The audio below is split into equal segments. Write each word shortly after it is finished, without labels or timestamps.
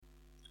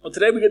Well,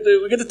 today we get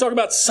to talk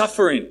about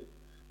suffering.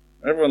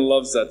 Everyone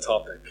loves that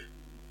topic.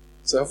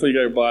 So hopefully you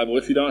got your Bible.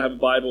 If you don't have a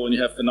Bible and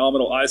you have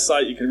phenomenal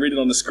eyesight, you can read it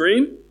on the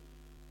screen.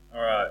 All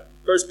right.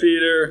 1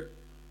 Peter,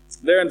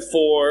 there in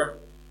 4,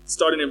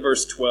 starting in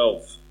verse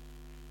 12.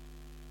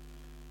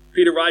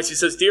 Peter writes, he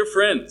says, "Dear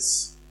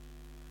friends,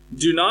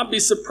 do not be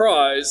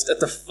surprised at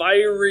the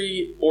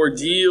fiery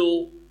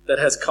ordeal that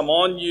has come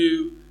on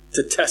you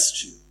to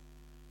test you,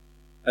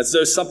 as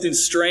though something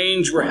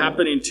strange were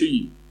happening to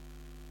you.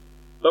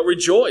 But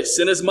rejoice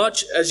inasmuch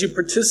as you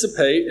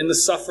participate in the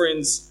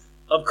sufferings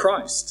of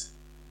Christ,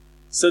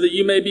 so that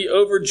you may be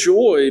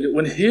overjoyed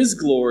when his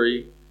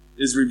glory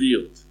is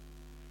revealed.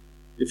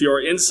 If you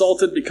are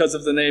insulted because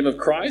of the name of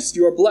Christ,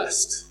 you are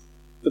blessed,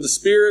 for the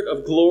Spirit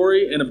of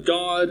glory and of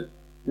God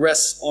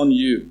rests on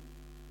you.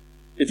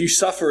 If you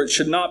suffer, it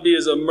should not be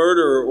as a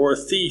murderer or a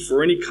thief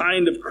or any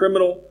kind of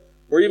criminal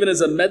or even as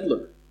a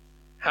meddler.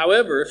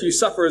 However, if you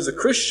suffer as a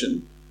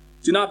Christian,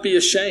 do not be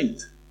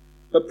ashamed,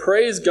 but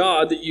praise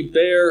God that you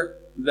bear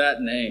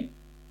that name.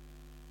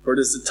 For it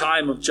is the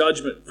time of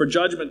judgment, for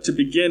judgment to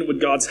begin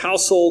with God's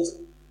household.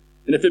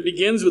 And if it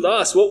begins with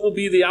us, what will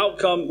the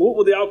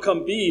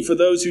outcome be for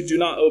those who do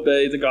not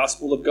obey the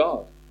gospel of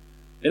God?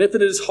 And if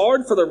it is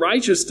hard for the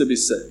righteous to be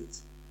saved,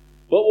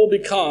 what will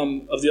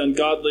become of the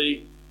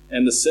ungodly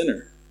and the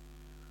sinner?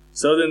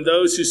 So then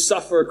those who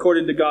suffer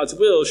according to God's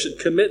will should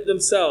commit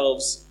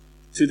themselves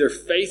to their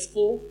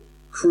faithful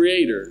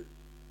Creator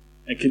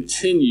and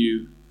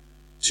continue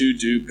to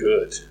do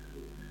good."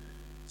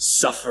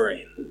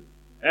 Suffering.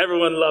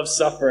 Everyone loves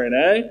suffering,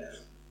 eh?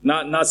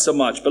 Not so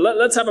much. But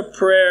let's have a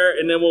prayer,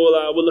 and then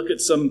we'll look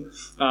at some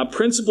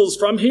principles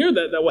from here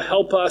that will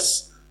help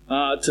us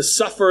to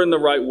suffer in the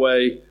right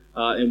way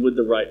and with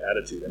the right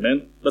attitude.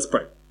 Amen? Let's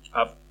pray.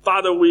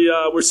 Father,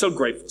 we're so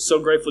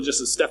grateful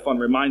just as Stefan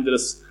reminded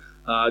us,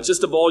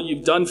 just of all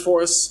you've done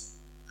for us.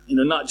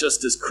 Not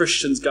just as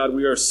Christians, God,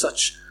 we're in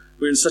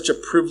such a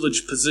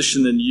privileged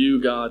position in you,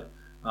 God,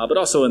 but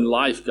also in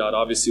life, God.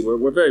 Obviously,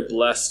 we're very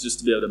blessed just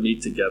to be able to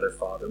meet together,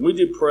 Father. And we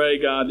do pray,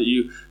 God, that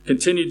you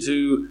continue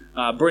to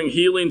bring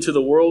healing to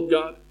the world,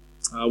 God.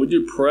 We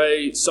do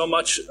pray so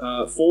much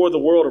for the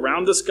world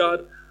around us,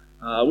 God.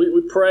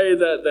 We pray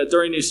that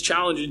during these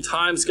challenging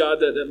times,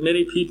 God, that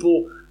many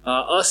people,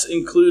 us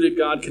included,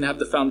 God, can have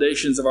the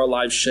foundations of our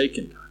lives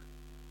shaken, God.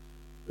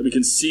 That we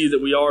can see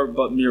that we are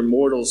but mere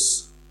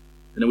mortals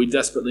and that we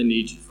desperately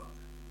need you, Father.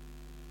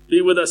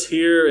 Be with us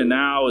here and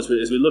now as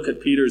we look at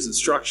Peter's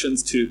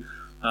instructions to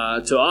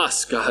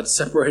us, God,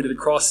 separated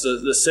across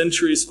the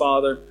centuries,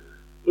 Father.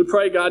 We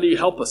pray, God, that you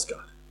help us,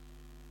 God.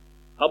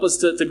 Help us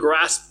to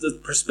grasp the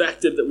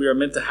perspective that we are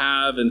meant to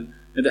have and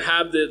to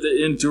have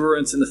the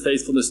endurance and the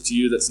faithfulness to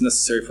you that's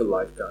necessary for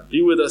life, God.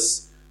 Be with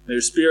us. May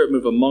your Spirit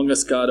move among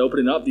us, God,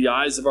 opening up the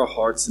eyes of our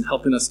hearts and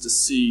helping us to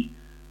see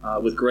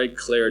with great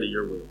clarity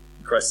your will.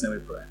 In Christ's name we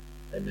pray.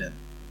 Amen.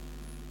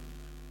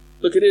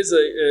 Look, it is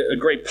a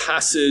great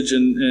passage,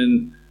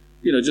 and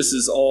just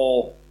as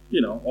all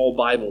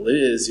Bible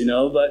is,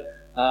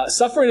 but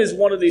suffering is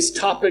one of these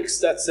topics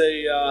that's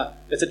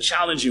it's a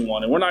challenging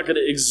one, and we're not going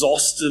to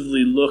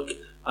exhaustively look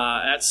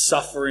at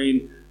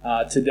suffering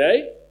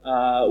today.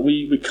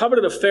 We covered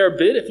it a fair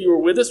bit if you were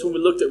with us when we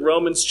looked at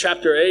Romans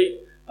chapter 8.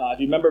 If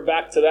you remember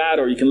back to that,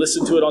 or you can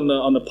listen to it on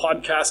the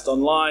podcast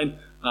online,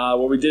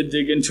 where we did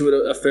dig into it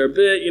a fair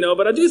bit,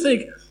 But I do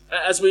think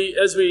as we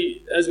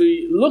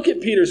look at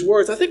Peter's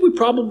words, I think we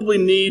probably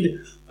need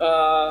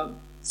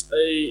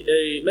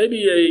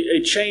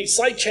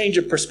slight change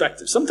of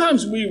perspective.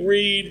 Sometimes we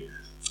read,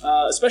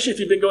 especially if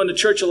you've been going to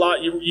church a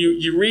lot,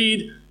 you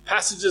read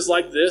passages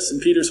like this in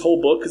Peter's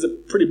whole book, because it's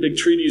a pretty big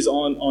treatise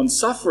on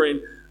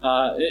suffering.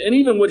 And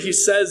even what he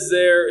says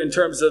there in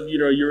terms of,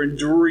 you're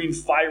enduring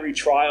fiery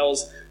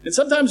trials. And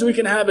sometimes we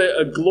can have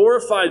a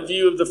glorified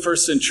view of the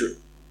first century,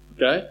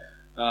 okay?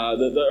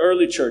 The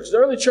early church. The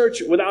early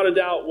church, without a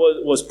doubt,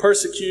 was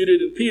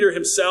persecuted, and Peter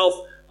himself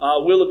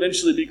will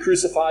eventually be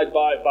crucified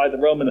by the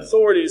Roman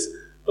authorities.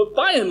 But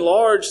by and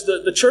large,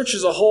 the church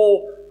as a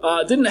whole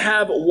didn't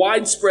have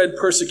widespread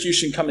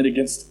persecution coming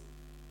against them,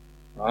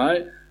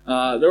 right?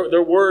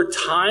 There were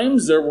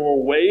times, there were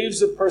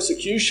waves of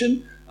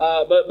persecution,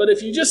 but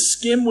if you just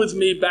skim with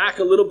me back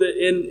a little bit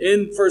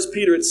in 1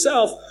 Peter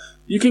itself,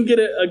 you can get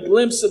a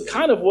glimpse of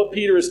kind of what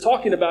Peter is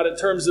talking about in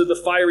terms of the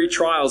fiery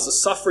trials, the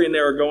suffering they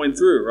are going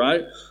through,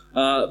 right?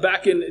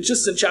 Back in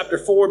chapter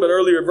 4, but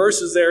earlier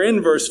verses there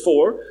in verse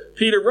 4,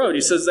 Peter wrote,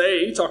 he says,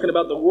 they, talking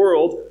about the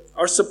world,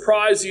 are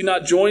surprised you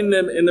not join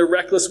them in their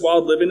reckless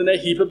wild living, and they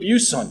heap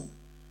abuse on you.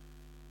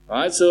 All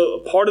right, so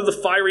part of the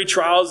fiery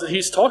trials that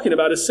he's talking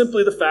about is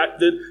simply the fact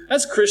that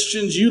as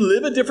Christians, you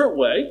live a different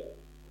way.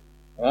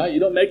 You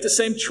don't make the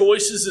same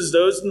choices as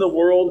those in the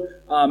world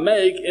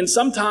make, and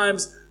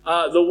sometimes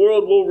the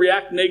world will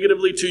react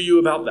negatively to you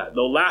about that.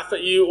 They'll laugh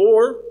at you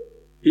or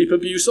heap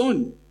abuse on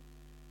you.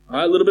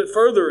 A little bit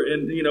further,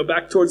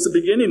 back towards the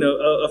beginning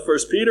of 1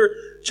 Peter,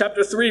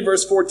 chapter 3,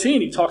 verse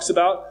 14, he talks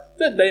about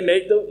that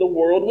the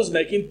world was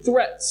making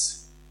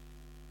threats,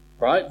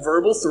 right?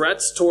 Verbal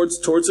threats towards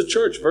the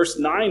church. Verse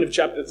 9 of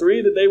chapter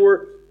 3, that they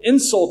were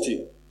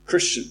insulting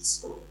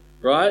Christians.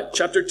 right?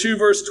 Chapter 2,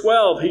 verse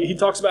 12, he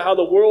talks about how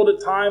the world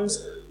at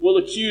times will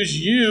accuse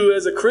you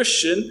as a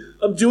Christian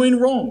of doing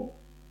wrong,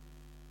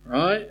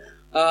 right?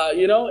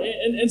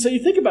 And so you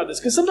think about this,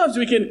 because sometimes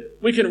we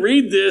can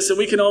read this and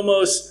we can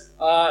almost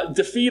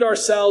defeat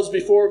ourselves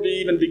before it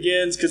even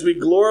begins, because we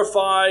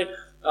glorify,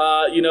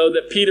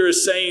 that Peter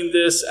is saying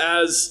this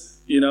as,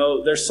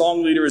 their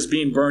song leader is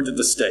being burned at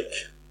the stake,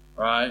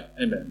 right?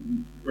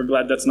 Amen. We're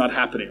glad that's not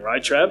happening,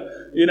 right, Trev?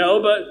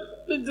 But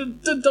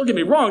don't get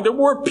me wrong, there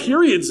were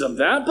periods of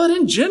that, but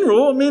in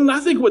general, I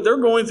think what they're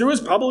going through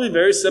is probably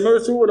very similar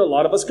to what a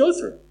lot of us go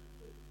through.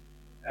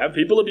 Have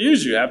people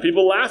abuse you, have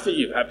people laugh at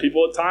you, have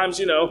people at times,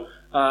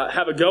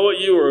 have a go at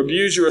you or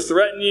abuse you or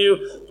threaten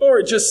you,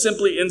 or just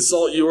simply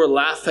insult you or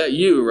laugh at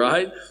you,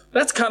 right?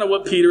 That's kind of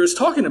what Peter is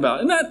talking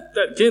about. And that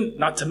again,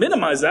 not to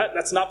minimize that,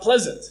 that's not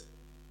pleasant,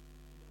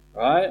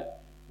 right?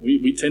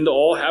 We tend to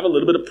all have a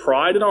little bit of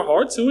pride in our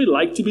hearts, and we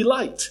like to be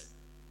liked.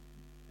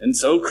 And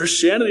so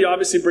Christianity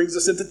obviously brings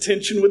us into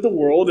tension with the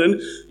world,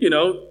 and,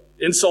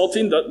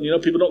 insulting,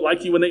 people don't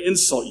like you when they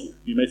insult you.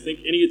 You may think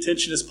any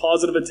attention is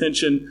positive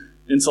attention.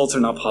 Insults are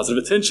not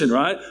positive attention,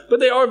 right? But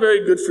they are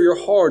very good for your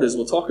heart, as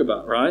we'll talk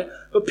about, right?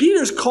 But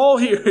Peter's call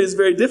here is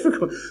very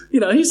difficult.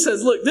 He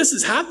says, look, this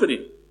is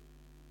happening.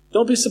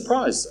 Don't be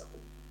surprised, though.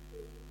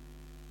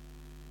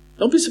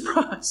 Don't be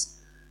surprised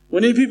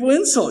when any people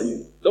insult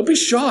you. Don't be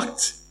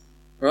shocked,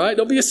 right?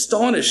 Don't be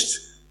astonished.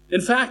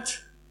 In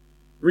fact,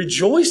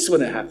 rejoice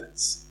when it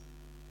happens.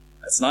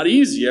 That's not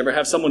easy. You ever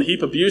have someone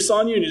heap abuse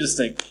on you and you just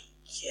think,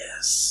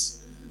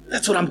 yes,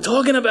 that's what I'm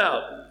talking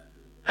about.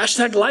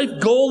 Hashtag life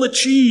goal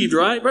achieved,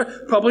 right?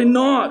 Probably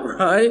not,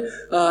 right?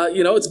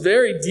 It's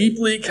very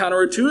deeply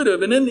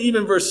counterintuitive. And then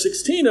even verse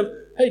 16 of,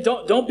 hey,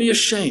 don't be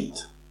ashamed.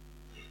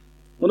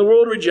 When the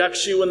world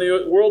rejects you, when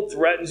the world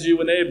threatens you,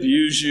 when they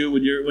abuse you,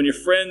 when your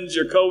friends,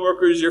 your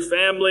coworkers, your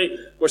family,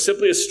 or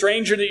simply a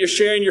stranger that you're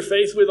sharing your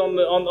faith with on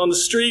the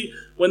street,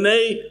 when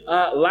they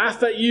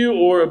laugh at you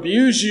or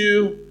abuse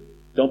you,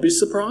 don't be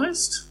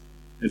surprised.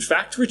 In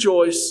fact,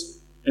 rejoice,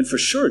 and for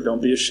sure,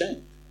 don't be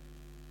ashamed.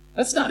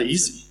 That's not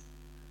easy.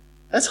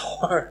 That's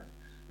hard,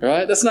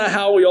 right? That's not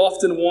how we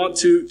often want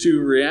to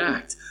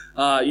react,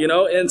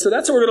 and so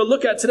that's what we're going to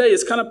look at today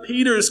is kind of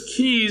Peter's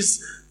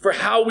keys for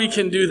how we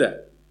can do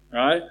that,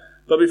 right?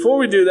 But before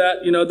we do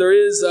that, there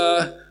is,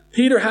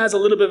 Peter has a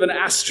little bit of an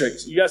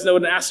asterisk. You guys know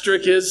what an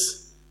asterisk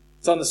is?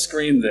 It's on the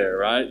screen there,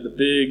 right?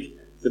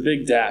 The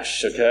big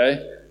dash,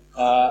 okay?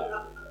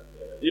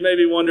 You may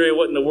be wondering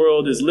what in the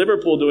world is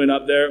Liverpool doing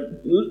up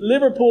there.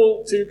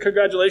 Liverpool,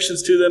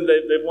 congratulations to them.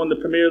 They've won the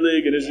Premier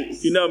League. And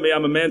if you know me,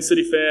 I'm a Man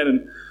City fan.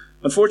 And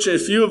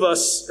unfortunately, a few of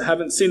us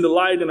haven't seen the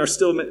light and are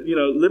still,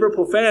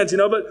 Liverpool fans,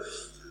 but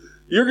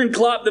Jurgen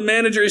Klopp, the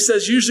manager, he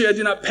says, usually I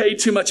do not pay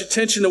too much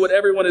attention to what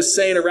everyone is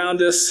saying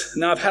around us.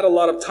 Now, I've had a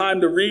lot of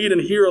time to read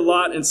and hear a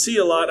lot and see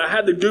a lot. I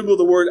had to Google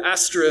the word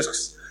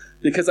asterisks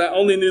because I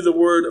only knew the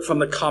word from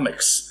the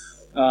comics.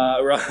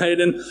 Right?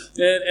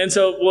 And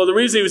so, the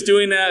reason he was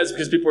doing that is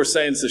because people were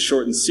saying it's a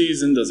shortened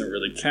season, doesn't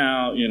really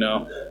count,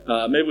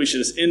 maybe we should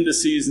just end the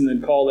season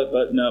and call it,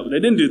 but no, they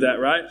didn't do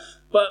that, right?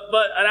 But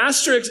an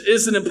asterisk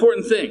is an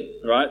important thing,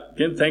 right?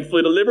 Again,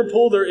 thankfully to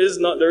Liverpool, there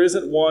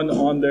isn't one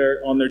on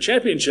their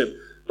championship,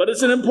 but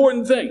it's an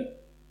important thing,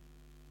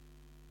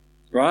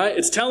 right?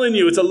 It's telling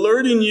you, it's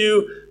alerting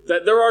you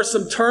that there are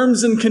some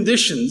terms and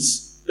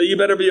conditions that you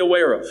better be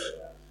aware of.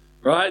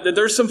 Right? That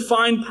there's some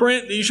fine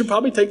print that you should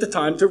probably take the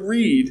time to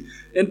read.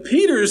 And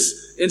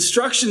Peter's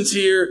instructions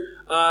here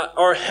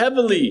are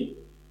heavily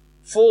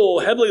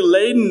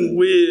laden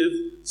with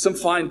some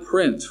fine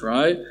print,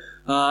 right?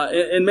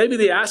 And maybe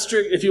the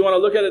asterisk, if you want to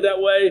look at it that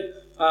way,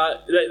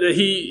 that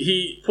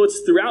he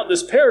puts throughout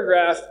this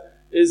paragraph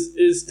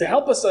is to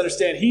help us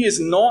understand he is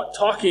not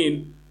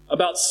talking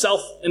about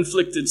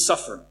self-inflicted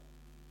suffering.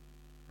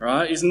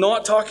 Right? He's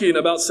not talking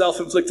about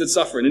self-inflicted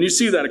suffering. And you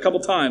see that a couple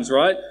times,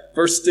 right?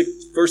 Verse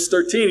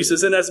 13, he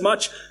says,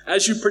 inasmuch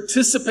as you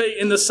participate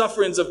in the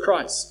sufferings of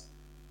Christ.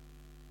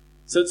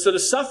 So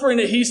the suffering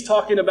that he's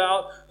talking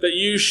about that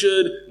you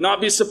should not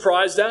be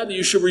surprised at, that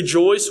you should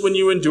rejoice when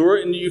you endure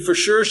it, and you for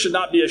sure should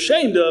not be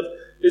ashamed of,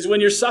 is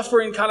when you're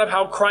suffering kind of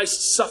how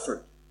Christ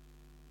suffered.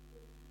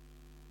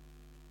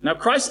 Now,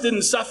 Christ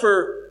didn't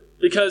suffer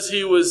because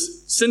he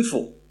was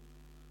sinful.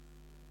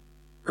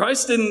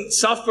 Christ didn't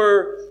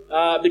suffer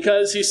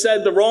because he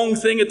said the wrong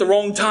thing at the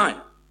wrong time,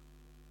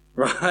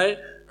 right?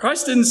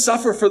 Christ didn't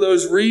suffer for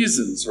those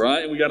reasons,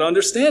 right? And we got to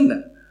understand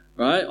that,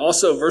 right?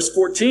 Also, verse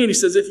 14, he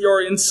says, if you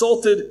are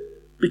insulted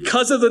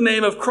because of the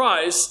name of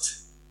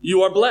Christ,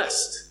 you are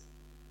blessed.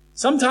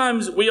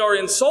 Sometimes we are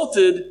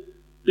insulted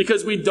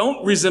because we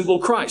don't resemble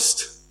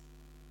Christ,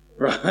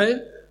 right?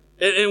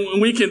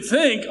 And we can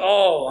think,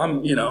 oh,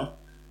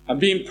 I'm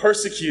being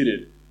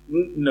persecuted.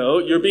 No,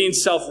 you're being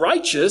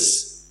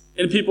self-righteous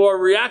and people are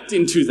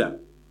reacting to them.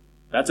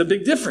 That's a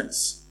big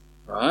difference,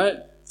 right?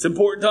 It's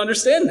important to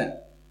understand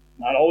that.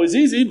 Not always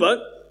easy, but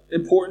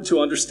important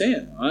to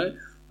understand, right?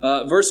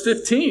 Verse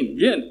 15,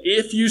 again,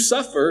 if you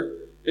suffer,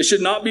 it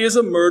should not be as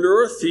a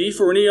murderer, a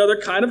thief, or any other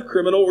kind of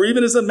criminal, or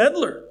even as a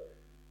meddler,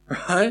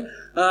 right?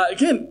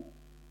 Again,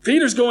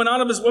 Peter's going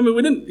out of his,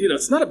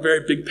 it's not a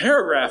very big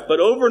paragraph, but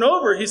over and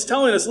over he's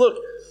telling us, look,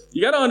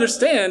 you got to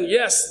understand,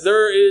 yes,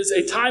 there is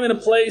a time and a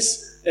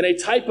place and a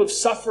type of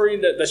suffering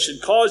that should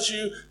cause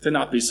you to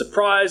not be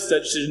surprised,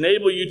 that should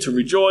enable you to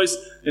rejoice,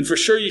 and for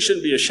sure you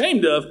shouldn't be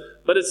ashamed of,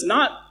 but it's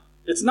not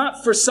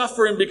for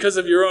suffering because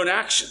of your own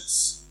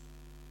actions.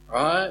 All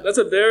right? That's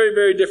a very,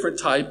 very different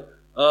type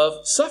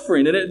of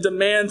suffering, and it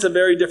demands a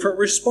very different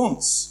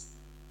response.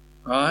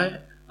 All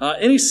right?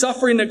 Any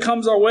suffering that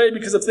comes our way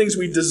because of things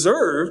we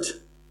deserved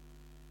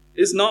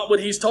is not what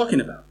he's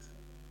talking about.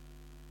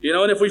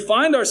 And if we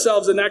find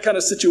ourselves in that kind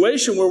of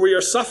situation where we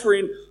are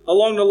suffering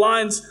along the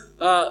lines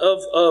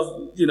of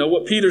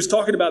what Peter's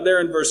talking about there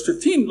in verse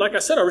 15, like I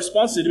said, our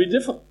response needs to be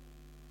different.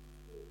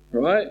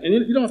 Right? And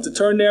you don't have to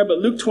turn there, but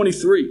Luke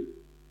 23.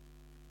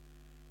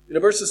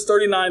 Verses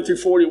 39 through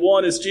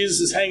 41, as Jesus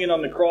is hanging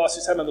on the cross,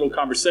 he's having a little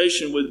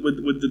conversation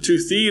with the two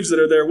thieves that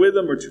are there with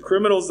him, or two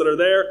criminals that are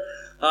there.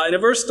 And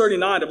in verse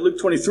 39 of Luke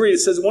 23, it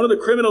says, one of the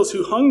criminals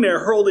who hung there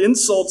hurled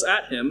insults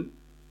at him.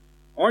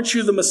 Aren't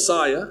you the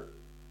Messiah?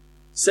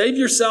 Save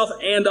yourself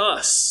and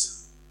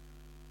us.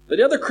 But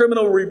the other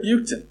criminal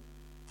rebuked him.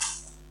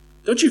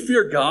 Don't you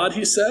fear God,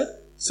 he said,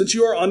 since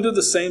you are under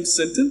the same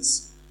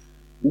sentence?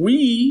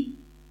 We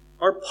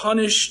are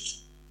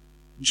punished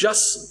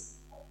justly,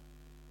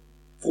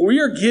 for we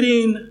are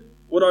getting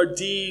what our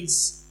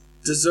deeds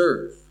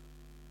deserve.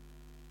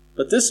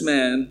 But this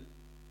man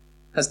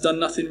has done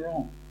nothing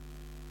wrong.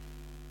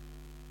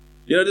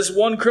 This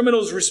one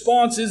criminal's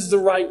response is the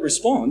right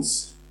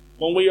response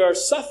when we are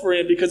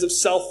suffering because of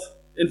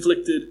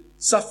self-inflicted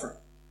suffering.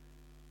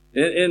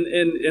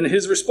 And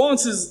his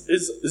response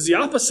is the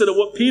opposite of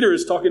what Peter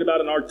is talking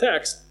about in our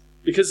text,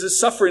 because his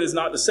suffering is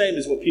not the same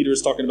as what Peter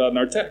is talking about in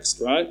our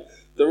text, right?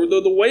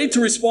 The way to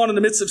respond in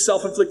the midst of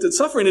self-inflicted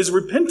suffering is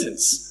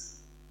repentance,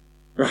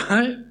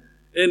 right?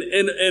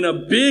 And a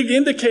big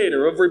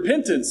indicator of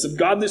repentance, of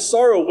godly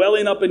sorrow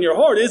welling up in your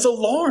heart, is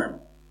alarm.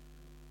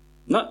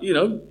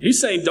 He's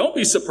saying, don't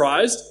be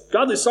surprised.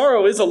 Godly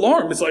sorrow is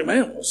alarm. It's like,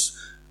 man,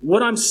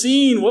 what I'm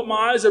seeing, what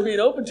my eyes are being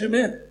open to,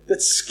 man,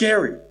 that's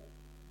scary.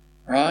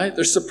 Right?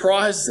 There's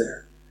surprise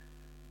there.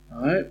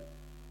 Right?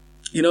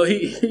 If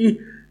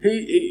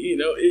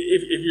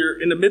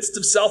you're in the midst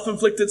of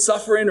self-inflicted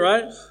suffering,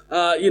 right?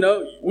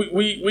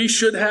 We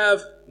should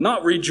have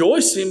not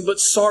rejoicing, but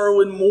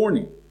sorrow and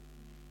mourning.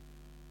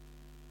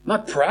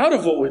 Not proud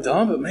of what we've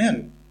done, but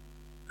man,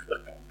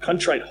 a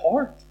contrite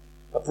heart,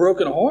 a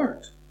broken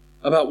heart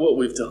about what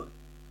we've done.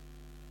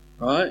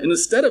 Right? And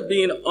instead of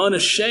being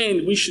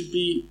unashamed, we should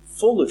be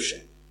full of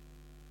shame,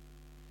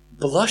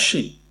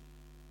 blushing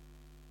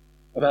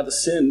about the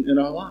sin in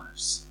our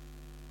lives.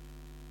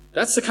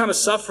 That's the kind of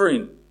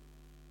suffering,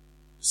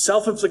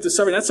 self-inflicted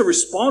suffering. That's a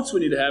response we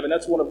need to have, and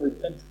that's one of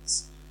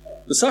repentance.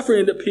 The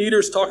suffering that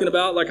Peter's talking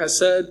about, like I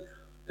said,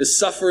 is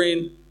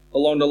suffering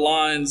along the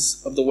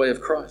lines of the way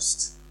of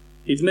Christ.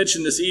 He's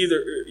mentioned this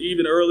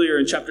even earlier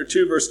in chapter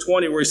 2, verse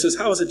 20, where he says,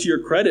 how is it to your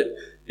credit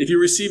if you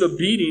receive a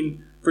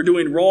beating for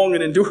doing wrong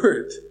and endure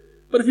it?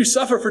 But if you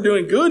suffer for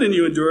doing good and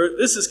you endure it,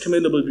 this is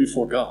commendable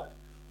before God.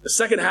 The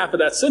second half of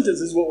that sentence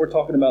is what we're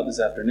talking about this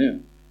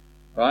afternoon.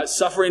 All right?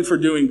 Suffering for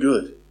doing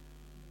good.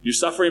 You're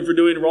suffering for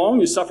doing wrong.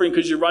 You're suffering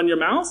because you run your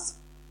mouth.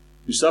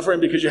 You're suffering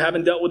because you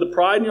haven't dealt with the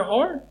pride in your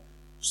heart.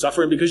 You're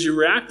suffering because you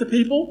react to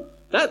people.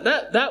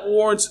 That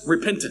warrants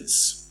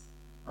repentance.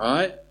 All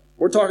right?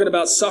 We're talking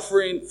about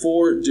suffering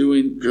for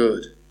doing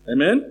good.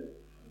 Amen?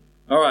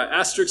 All right.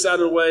 Asterisks out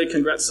of the way.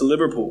 Congrats to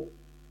Liverpool.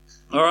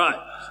 All right.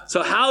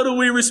 So how do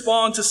we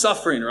respond to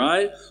suffering,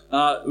 right?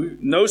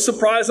 No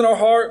surprise in our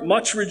heart,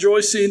 much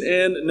rejoicing,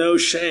 and no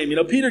shame.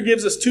 Peter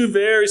gives us two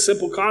very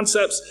simple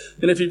concepts,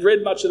 and if you've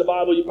read much of the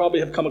Bible, you probably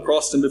have come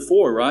across them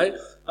before, right?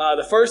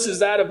 The first is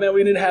that of, man,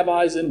 we need to have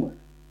eyes inward.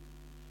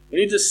 We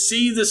need to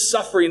see this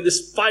suffering,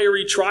 this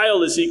fiery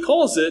trial, as he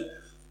calls it,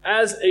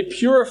 as a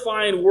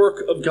purifying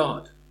work of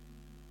God.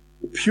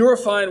 A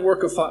purifying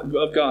work of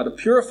God, a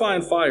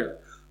purifying fire.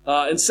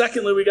 And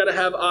secondly, we got to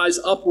have eyes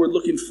upward,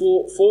 looking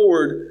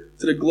forward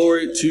to the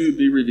glory to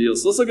be revealed.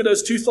 So let's look at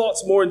those two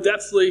thoughts more in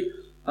depthly,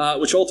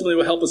 which ultimately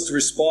will help us to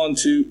respond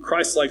to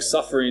Christ-like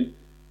suffering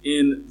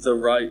in the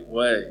right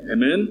way.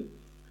 Amen?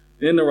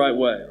 In the right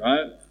way,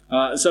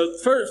 right? So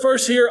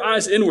first here,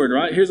 eyes inward,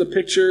 right? Here's a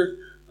picture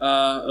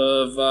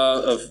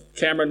of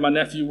Cameron, my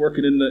nephew,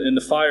 working in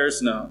the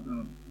fires. No,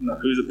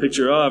 who's a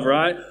picture of,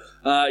 right?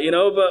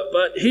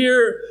 But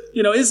here,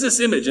 is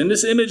this image. And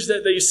this image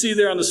that you see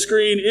there on the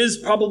screen is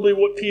probably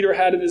what Peter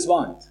had in his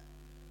mind.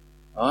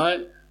 All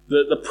right?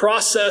 The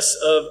process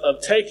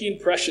of taking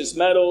precious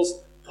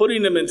metals,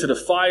 putting them into the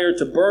fire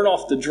to burn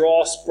off the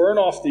dross, burn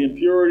off the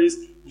impurities,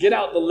 get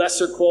out the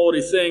lesser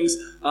quality things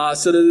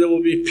so that it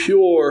will be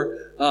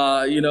pure,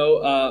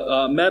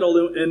 metal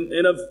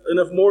and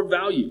of more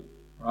value.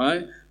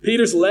 Right?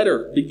 Peter's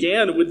letter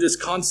began with this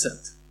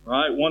concept.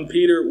 Right? 1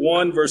 Peter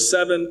 1, verse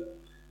 7.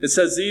 It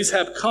says, these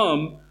have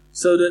come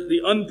so that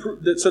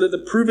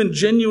the proven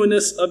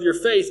genuineness of your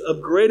faith,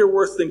 of greater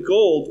worth than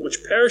gold,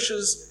 which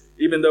perishes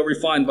even though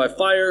refined by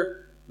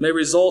fire, may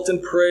result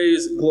in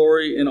praise,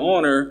 glory, and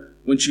honor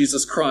when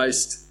Jesus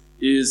Christ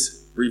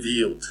is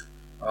revealed.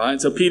 All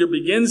right, so Peter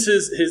begins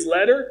his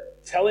letter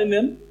telling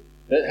them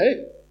that,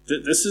 hey,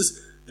 this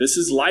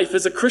is life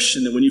as a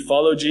Christian, that when you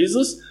follow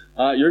Jesus,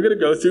 you're going to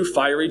go through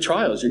fiery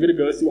trials. You're going to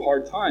go through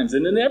hard times.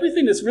 And then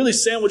everything that's really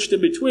sandwiched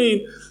in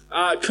between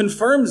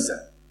confirms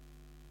that.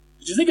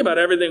 Did you think about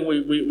everything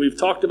we've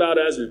talked about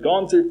as we've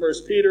gone through 1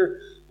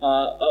 Peter?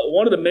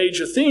 One of the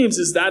major themes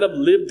is that of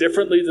live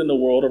differently than the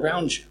world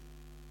around you.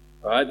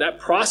 All right? That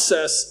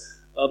process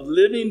of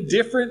living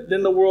different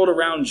than the world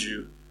around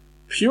you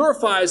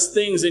purifies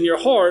things in your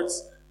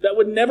hearts that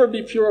would never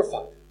be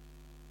purified,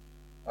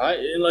 right?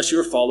 Unless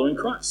you're following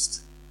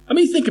Christ. I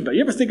mean, think about it.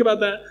 You ever think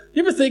about that?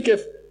 You ever think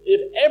if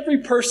every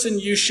person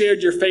you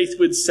shared your faith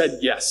with said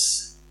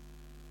yes,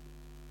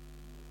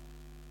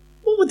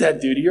 what would that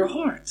do to your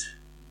heart?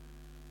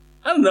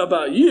 I don't know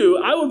about you.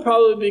 I would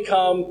probably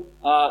become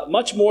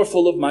much more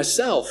full of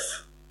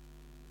myself.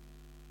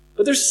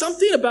 But there's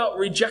something about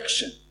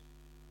rejection.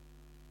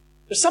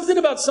 There's something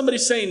about somebody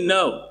saying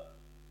no.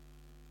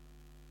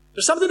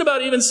 There's something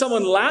about even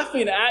someone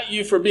laughing at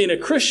you for being a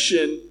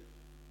Christian,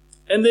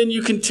 and then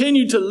you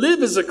continue to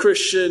live as a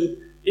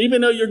Christian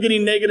even though you're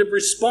getting negative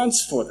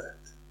response for that.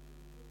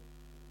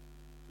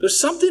 There's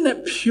something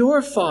that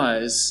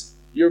purifies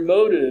your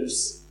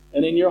motives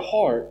and in your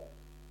heart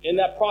in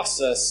that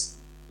process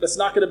that's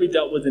not going to be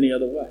dealt with any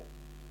other way.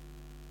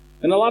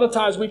 And a lot of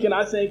times we can,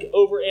 I think,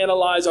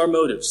 overanalyze our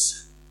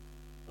motives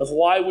of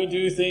why we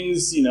do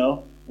things,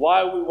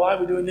 why are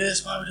we doing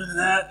this, why are we doing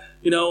that?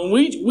 And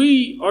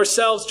we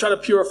ourselves try to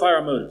purify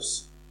our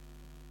motives.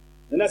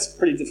 And that's a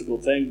pretty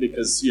difficult thing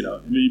because,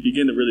 when you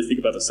begin to really think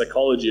about the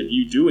psychology of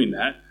you doing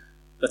that,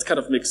 that's kind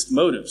of mixed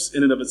motives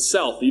in and of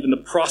itself, even the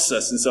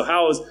process. And so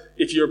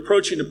if you're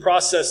approaching the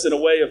process in a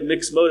way of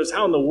mixed motives,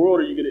 how in the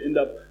world are you going to end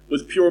up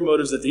with pure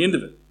motives at the end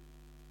of it?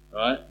 All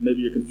right?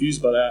 Maybe you're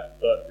confused by that,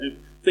 but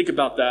think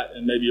about that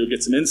and maybe you'll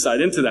get some insight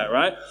into that,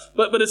 right?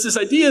 But it's this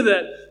idea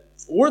that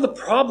we're the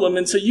problem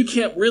and so you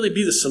can't really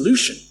be the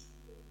solution.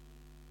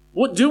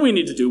 What do we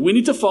need to do? We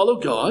need to follow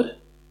God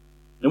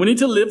and we need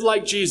to live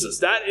like Jesus.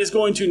 That is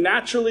going to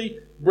naturally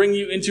bring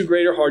you into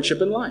greater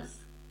hardship in life.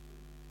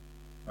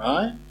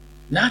 Right?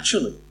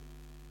 Naturally.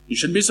 You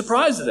shouldn't be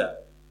surprised at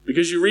that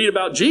because you read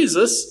about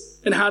Jesus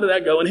and how did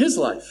that go in his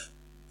life?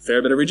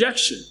 Fair bit of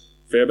rejection,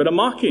 fair bit of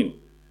mocking.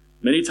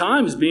 Many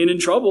times being in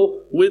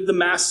trouble with the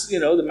mass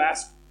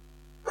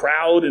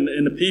crowd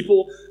and the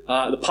people,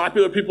 the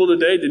popular people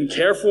today didn't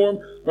care for him,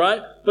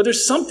 right? But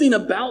there's something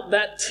about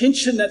that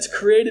tension that's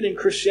created in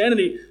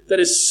Christianity that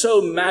is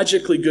so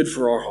magically good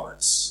for our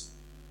hearts.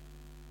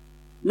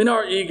 I mean,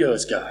 our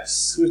egos,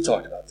 guys, we've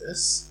talked about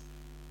this.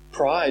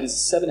 Pride is a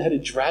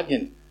seven-headed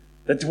dragon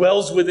that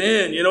dwells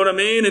within, you know what I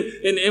mean?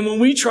 And when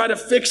we try to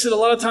fix it, a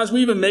lot of times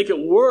we even make it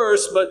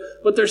worse,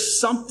 but there's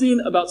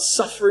something about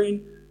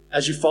suffering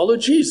as you follow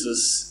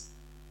Jesus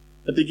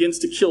that begins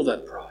to kill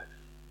that pride.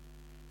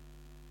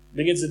 It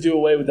begins to do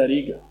away with that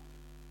ego.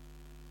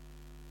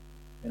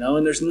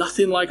 And there's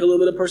nothing like a little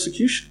bit of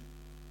persecution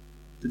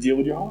to deal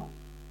with your heart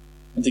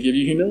and to give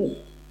you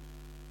humility.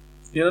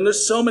 And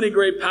there's so many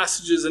great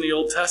passages in the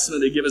Old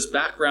Testament that give us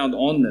background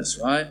on this,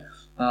 right?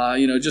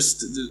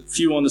 Just a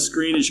few on the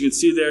screen as you can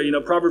see there.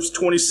 Proverbs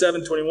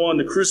 27:21,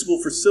 the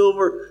crucible for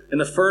silver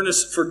and the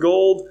furnace for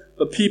gold,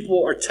 but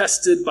people are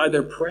tested by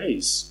their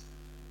praise.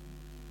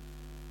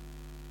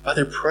 By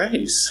their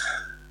praise.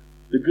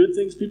 The good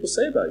things people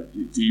say about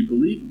you. Do you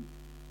believe them?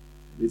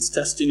 It's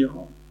testing your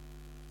heart.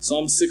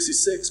 Psalm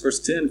 66, verse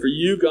 10, for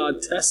you,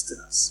 God, tested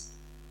us.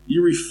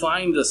 You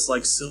refined us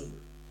like silver.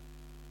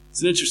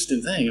 It's an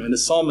interesting thing. I mean, the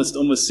psalmist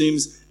almost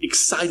seems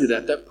excited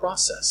at that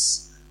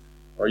process.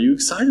 Are you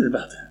excited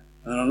about that?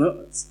 I don't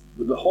know. It's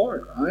a little bit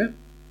hard, right?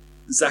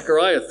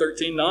 Zechariah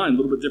 13:9, a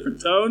little bit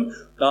different tone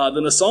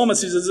than the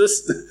psalmist. He says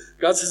this,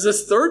 God says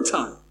this third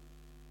time.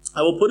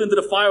 I will put into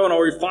the fire and I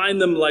will refine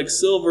them like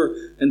silver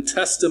and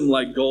test them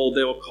like gold.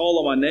 They will call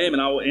on my name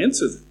and I will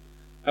answer them.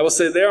 I will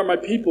say, they are my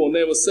people, and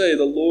they will say,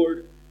 the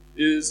Lord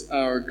is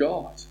our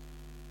God.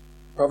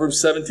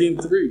 Proverbs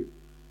 17:3.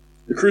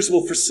 The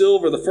crucible for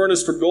silver, the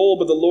furnace for gold,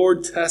 but the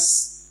Lord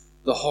tests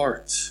the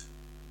heart.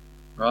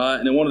 Right?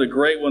 And then one of the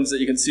great ones that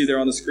you can see there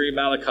on the screen,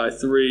 Malachi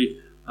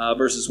 3,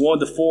 verses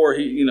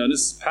 1-4.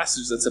 This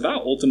passage that's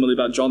ultimately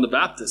about John the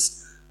Baptist.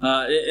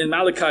 And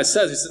Malachi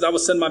says, he says, I will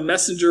send my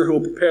messenger who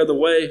will prepare the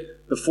way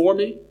before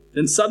me.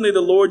 Then suddenly the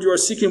Lord you are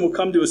seeking will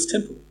come to his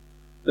temple.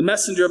 The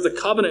messenger of the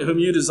covenant whom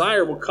you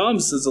desire will come,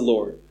 says the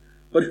Lord.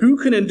 But who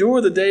can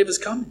endure the day of his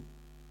coming?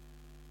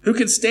 Who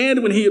can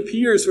stand when he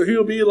appears? For he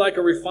will be like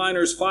a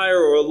refiner's fire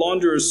or a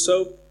launderer's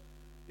soap.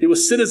 He will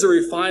sit as a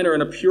refiner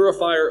and a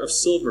purifier of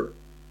silver.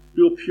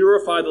 He will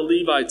purify the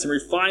Levites and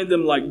refine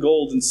them like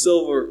gold and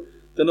silver.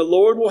 Then the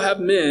Lord will have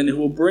men who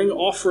will bring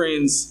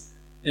offerings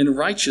in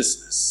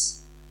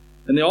righteousness.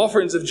 And the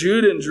offerings of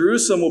Judah and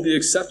Jerusalem will be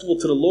acceptable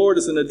to the Lord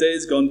as in the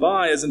days gone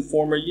by, as in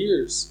former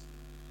years.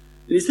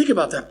 And you think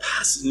about that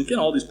passage, and again,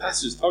 all these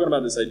passages talking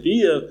about this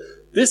idea of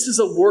this is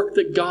a work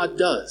that God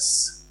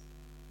does.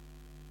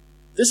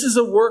 This is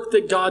a work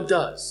that God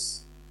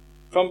does.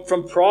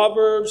 From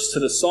Proverbs to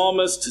the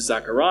Psalmist to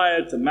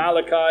Zechariah to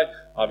Malachi,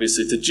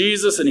 obviously to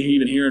Jesus, and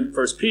even here in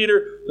 1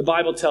 Peter, the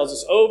Bible tells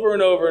us over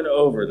and over and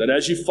over that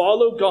as you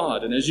follow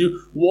God and as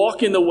you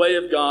walk in the way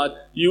of God,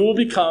 you will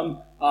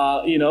become,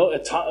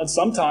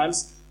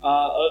 sometimes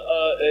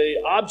a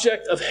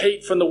object of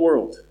hate from the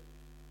world.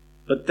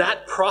 But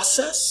that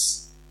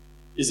process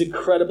is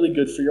incredibly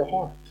good for your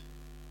heart.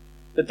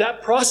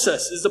 That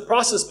process is the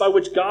process by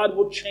which God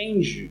will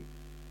change you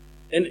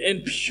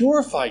and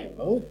purify your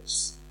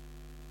motives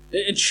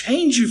and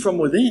change you from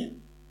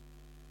within.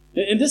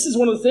 And this is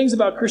one of the things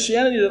about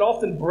Christianity that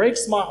often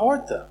breaks my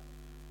heart, though.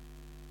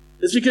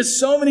 It's because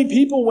so many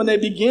people, when they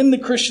begin the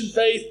Christian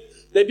faith,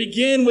 they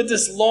begin with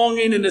this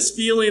longing and this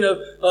feeling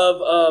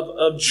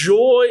of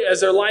joy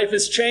as their life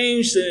is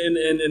changed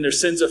and their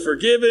sins are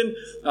forgiven.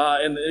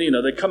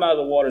 They come out of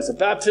the waters of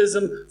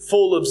baptism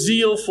full of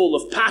zeal, full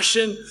of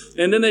passion.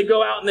 And then they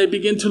go out and they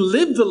begin to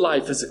live the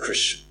life as a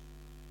Christian.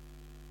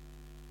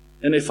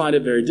 And they find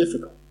it very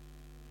difficult.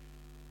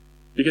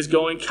 Because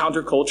going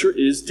counterculture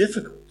is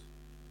difficult.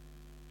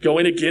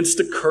 Going against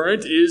the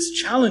current is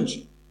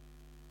challenging.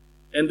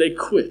 And they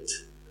quit.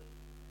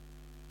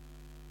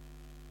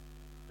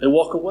 They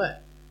walk away.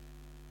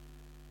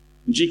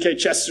 And G.K.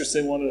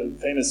 Chesterton, one of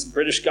the famous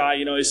British guy,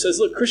 he says,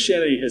 look,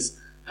 Christianity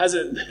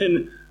hasn't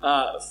been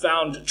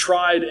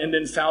tried and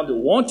then found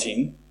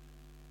wanting.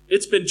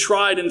 It's been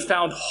tried and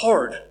found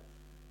hard.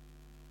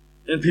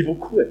 And people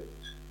quit.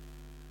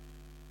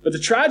 But the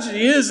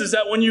tragedy is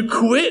that when you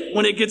quit,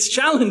 when it gets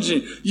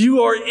challenging,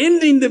 you are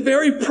ending the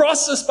very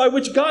process by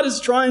which God is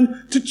trying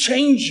to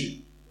change you.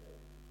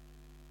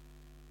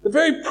 The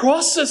very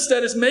process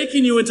that is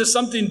making you into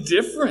something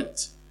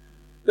different.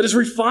 That is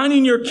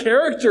refining your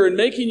character and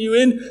making you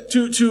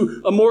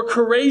into a more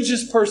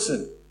courageous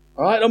person.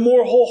 All right? A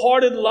more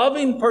wholehearted,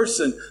 loving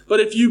person. But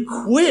if you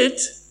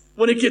quit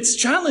when it gets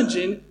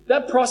challenging,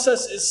 that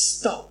process is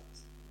stopped.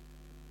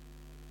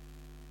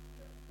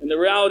 And the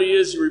reality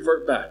is you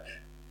revert back.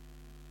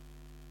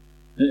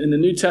 And the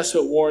New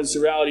Testament warns the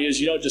reality is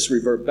you don't just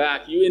revert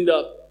back. You end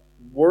up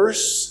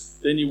worse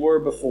than you were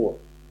before.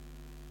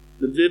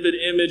 The vivid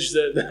image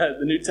that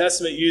the New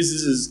Testament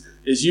uses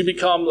is you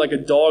become like a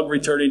dog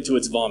returning to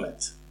its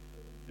vomit.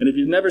 And if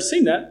you've never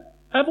seen that,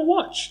 have a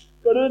watch.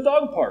 Go to the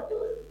dog park.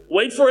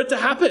 Wait for it to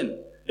happen.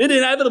 It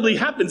inevitably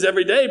happens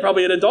every day,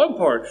 probably at a dog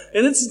park.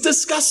 And it's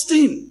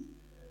disgusting.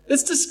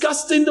 It's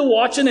disgusting to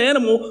watch an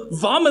animal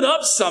vomit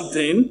up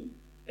something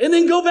and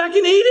then go back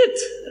and eat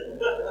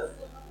it.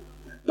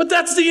 But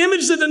that's the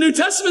image that the New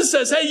Testament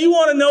says, hey, you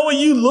want to know what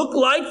you look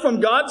like from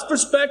God's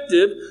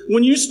perspective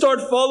when you start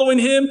following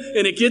Him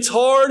and it gets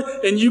hard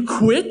and you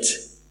quit?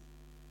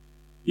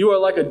 You are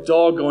like a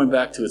dog going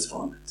back to its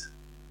vomit.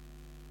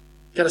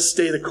 You got to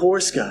stay the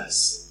course,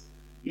 guys.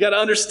 You got to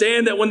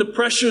understand that when the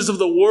pressures of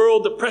the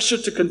world, the pressure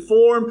to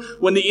conform,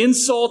 when the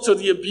insults or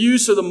the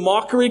abuse or the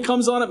mockery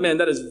comes on it, man,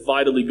 that is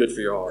vitally good for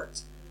your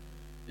heart.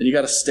 And you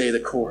got to stay the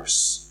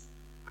course.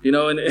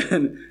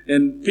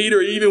 And Peter,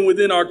 even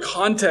within our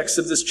context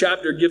of this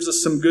chapter, gives us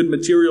some good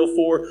material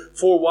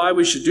for why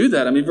we should do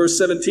that. I mean, verse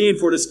 17,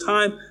 for it is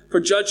time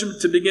for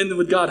judgment to begin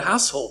with God's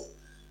household.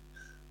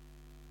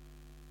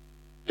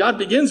 God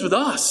begins with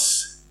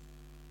us.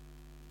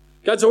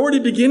 God's already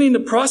beginning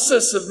the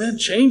process of,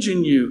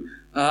 changing you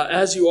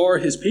as you are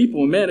His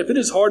people. And if it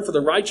is hard for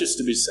the righteous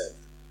to be saved,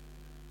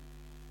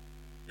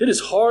 if it is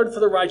hard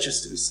for the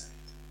righteous to be saved,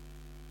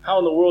 how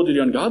in the world do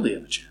the ungodly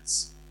have a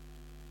chance?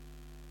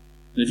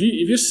 And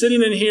if you're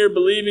sitting in here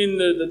believing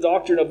the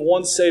doctrine of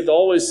once saved,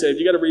 always saved,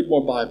 you got to read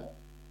more Bible.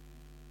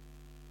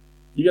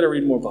 You got to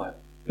read more Bible.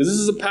 Because this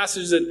is a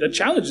passage that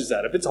challenges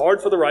that. If it's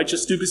hard for the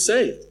righteous to be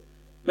saved.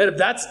 If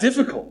that's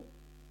difficult.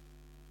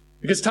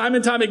 Because time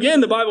and time again,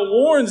 the Bible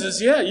warns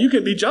us, you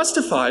can be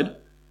justified.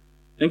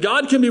 And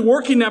God can be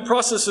working that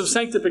process of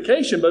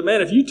sanctification. But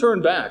if you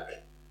turn back,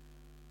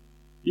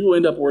 you will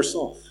end up worse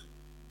off.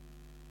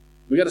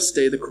 We got to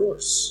stay the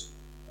course.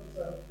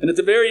 And at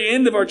the very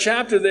end of our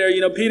chapter there,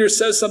 Peter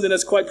says something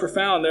that's quite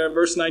profound there in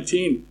verse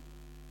 19.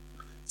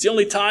 It's the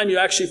only time you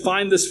actually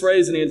find this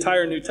phrase in the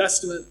entire New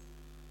Testament.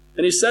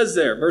 And he says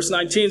there, verse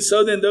 19,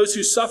 so then those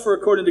who suffer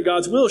according to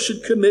God's will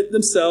should commit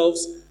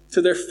themselves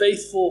to their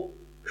faithful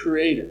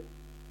Creator.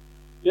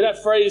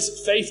 That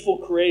phrase, faithful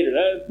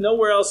Creator.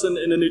 Nowhere else in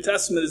the New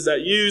Testament is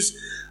that used.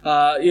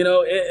 And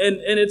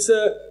it's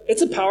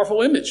a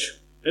powerful image.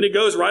 And it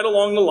goes right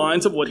along the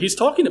lines of what he's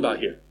talking about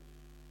here.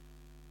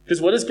 Because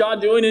what is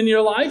God doing in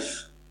your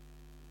life?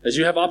 As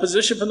you have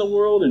opposition from the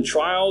world and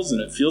trials and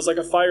it feels like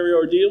a fiery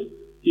ordeal,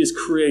 He is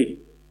creating.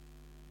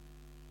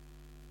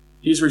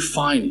 He's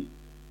refining.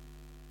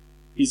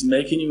 He's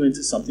making you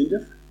into something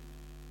different.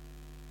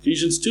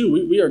 Ephesians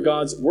 2, we are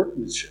God's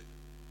workmanship.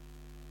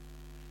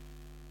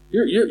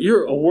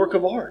 You're a work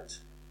of art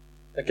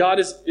that God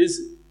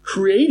is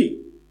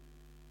creating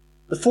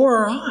before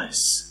our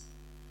eyes.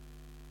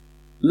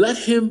 Let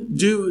Him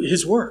do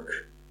His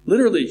work.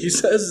 Literally, he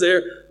says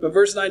there in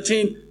verse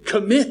 19,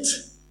 commit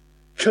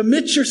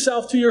Commit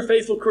yourself to your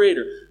faithful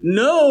Creator.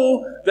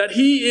 Know that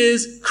He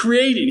is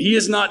creating. He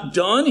is not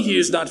done. He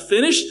is not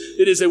finished.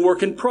 It is a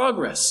work in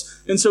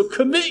progress. And so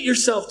commit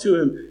yourself to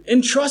Him.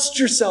 Entrust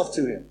yourself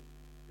to Him.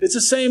 It's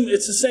the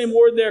same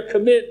word there,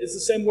 commit. It's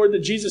the same word that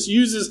Jesus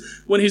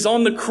uses when He's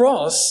on the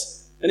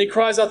cross and He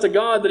cries out to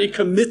God that He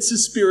commits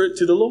His spirit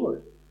to the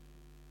Lord.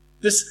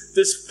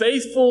 This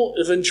faithful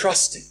is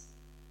entrusting.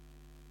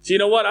 So you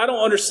know what? I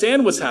don't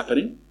understand what's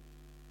happening.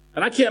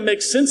 And I can't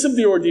make sense of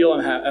the ordeal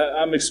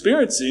I'm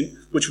experiencing,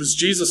 which was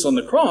Jesus on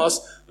the cross.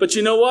 But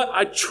you know what?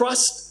 I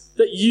trust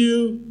that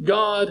you,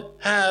 God,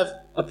 have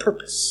a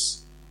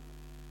purpose.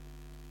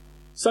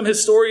 Some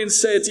historians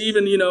say it's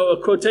even,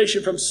 a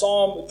quotation from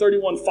Psalm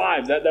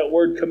 31:5, that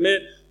word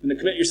commit, and to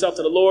commit yourself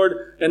to the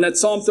Lord. And that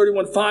Psalm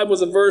 31:5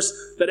 was a verse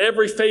that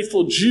every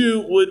faithful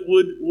Jew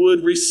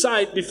would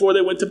recite before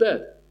they went to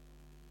bed.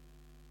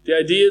 The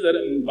idea that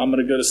I'm going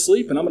to go to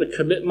sleep and I'm going to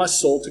commit my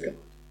soul to God.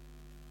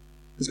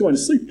 Because going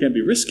to sleep can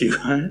be risky,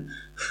 right?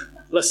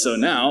 Less so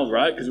now,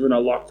 right? Because we're in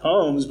our locked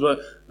homes. But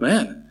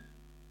man,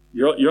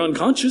 you're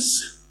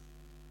unconscious.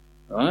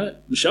 Right?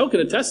 Michelle can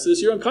attest to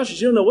this. You're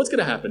unconscious. You don't know what's going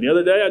to happen. The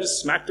other day, I just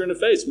smacked her in the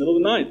face, middle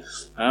of the night.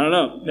 I don't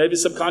know. Maybe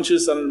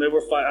subconscious. I don't know. Maybe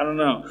we're fighting. I don't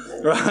know.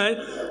 Right?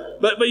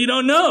 But you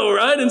don't know,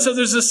 right? And so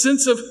there's a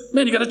sense of,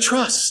 man, you got to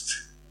trust.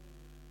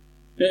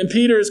 And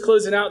Peter is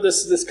closing out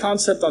this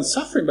concept on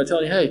suffering by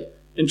telling you, hey,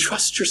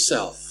 entrust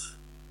yourself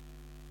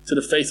to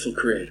the faithful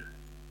Creator.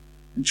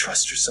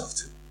 Entrust yourself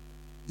to Him.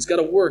 He's got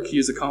a work He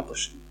is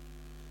accomplishing.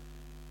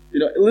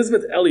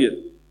 Elisabeth Elliot,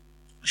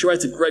 she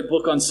writes a great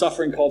book on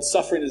suffering called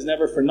Suffering is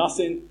Never for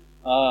Nothing.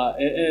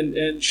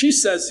 And she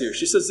says here,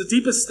 the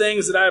deepest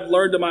things that I have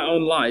learned in my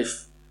own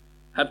life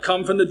have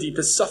come from the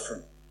deepest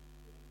suffering.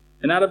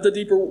 And out of the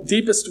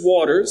deepest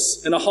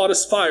waters and the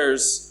hottest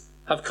fires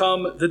have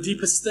come the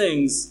deepest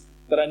things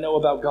that I know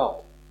about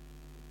God.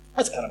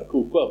 That's kind of a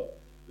cool quote.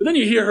 But then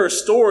you hear her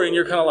story and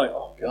you're kind of like,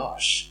 oh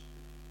gosh,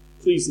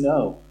 please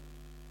no.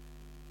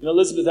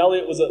 Elisabeth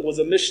Elliot was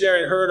a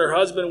missionary, and her and her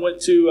husband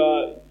went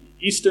to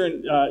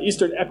Eastern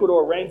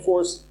Ecuador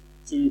rainforest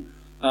to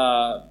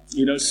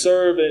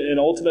serve and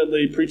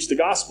ultimately preach the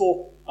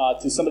gospel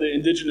to some of the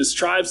indigenous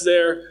tribes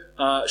there.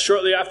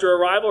 Shortly after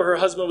arrival, her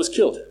husband was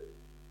killed.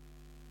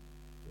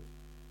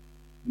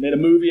 Made a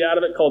movie out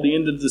of it called The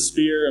End of the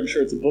Spear. I'm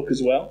sure it's a book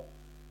as well.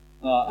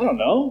 I don't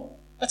know.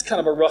 That's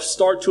kind of a rough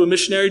start to a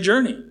missionary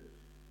journey.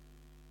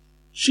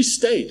 She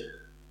stayed.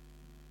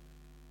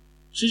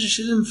 She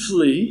didn't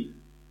flee.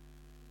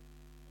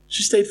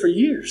 She stayed for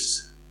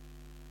years.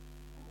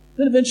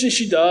 Then eventually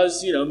she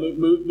does,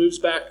 moves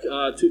back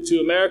to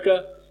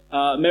America,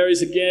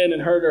 marries again,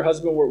 and her and her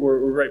husband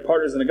were great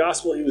partners in the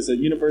gospel. He was a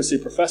university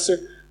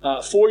professor.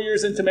 4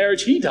 years into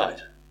marriage, he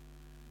died.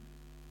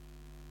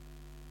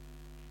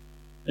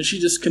 And she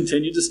just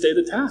continued to stay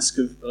the task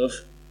of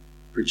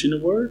preaching the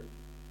word,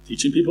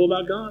 teaching people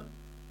about God.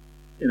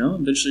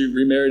 Eventually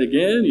remarried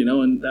again,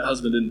 and that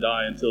husband didn't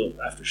die until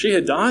after she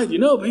had died,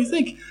 but you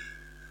think,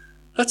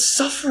 that's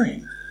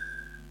suffering.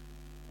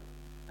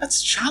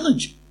 That's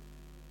challenging.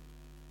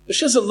 But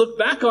she doesn't look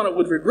back on it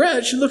with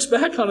regret. She looks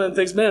back on it and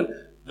thinks,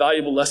 man,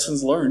 valuable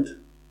lessons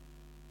learned.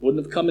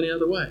 Wouldn't have come any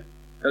other way.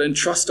 Got to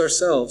entrust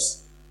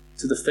ourselves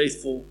to the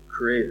faithful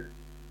Creator.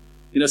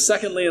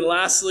 Secondly and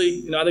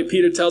lastly, I think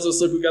Peter tells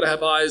us, look, we've got to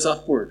have eyes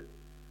upward.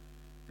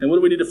 And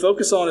what we need to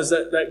focus on is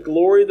that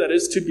glory that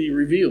is to be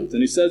revealed.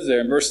 And he says there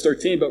in verse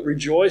 13, but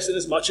rejoice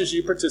inasmuch as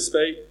you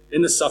participate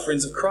in the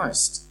sufferings of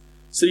Christ,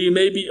 so you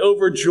may be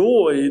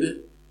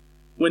overjoyed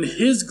when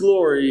His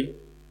glory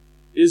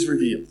is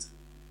revealed.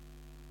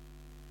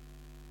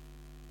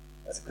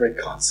 That's a great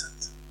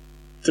concept.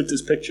 Took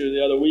this picture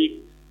the other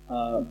week.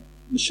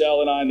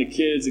 Michelle and I and the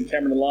kids and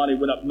Cameron and Lonnie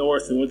went up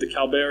north and went to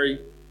Calbury.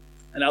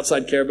 And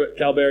outside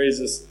Calbury is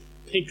this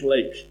pink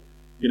lake.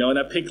 And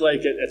that pink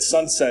lake at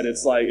sunset,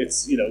 it's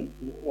the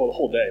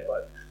whole day,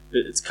 but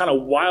it's kind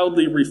of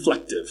wildly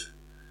reflective,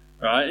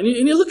 right? And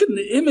you look at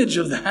the image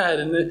of that,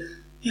 and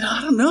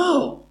I don't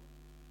know.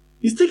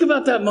 You think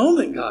about that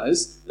moment,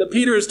 guys, that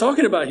Peter is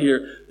talking about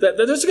here, that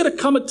there's going to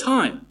come a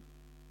time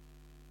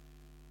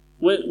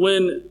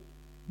when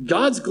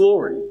God's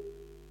glory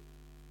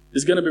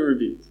is going to be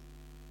revealed.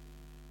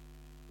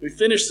 We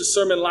finished the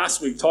sermon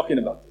last week talking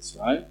about this,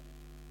 right?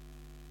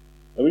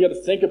 And we got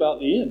to think about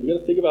the end. We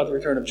got to think about the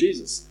return of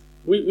Jesus.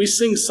 We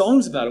sing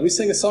songs about it. We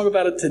sing a song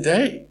about it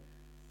today,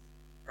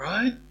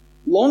 right?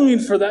 Longing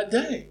for that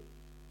day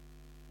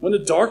when the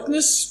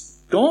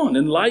darkness gone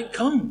and light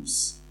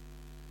comes.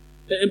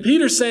 And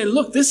Peter's saying,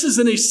 look, this is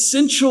an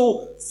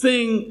essential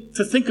thing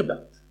to think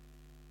about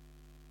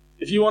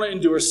if you want to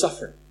endure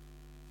suffering.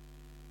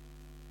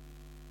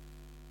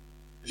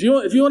 If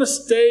you want to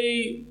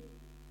stay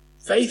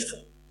faithful,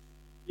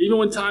 even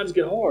when times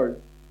get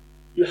hard,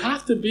 you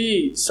have to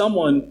be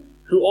someone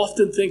who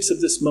often thinks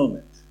of this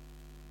moment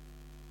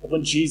of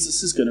when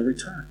Jesus is going to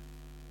return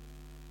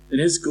and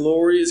His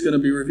glory is going to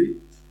be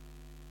revealed.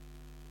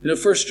 1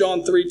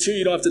 John 3:2,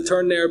 you don't have to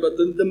turn there, but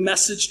the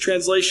Message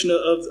translation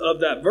of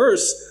that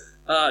verse,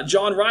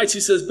 John writes, he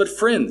says, but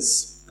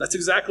friends, that's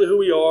exactly who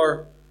we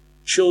are.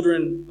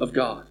 children of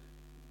God.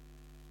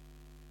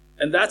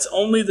 And that's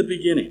only the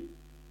beginning.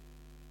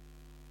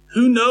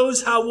 Who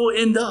knows how we'll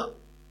end up?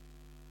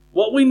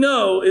 What we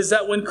know is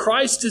that when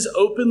Christ is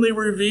openly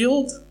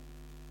revealed,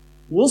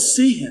 we'll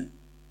see him.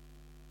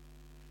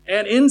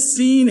 And in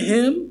seeing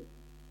him,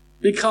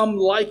 become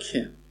like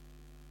him.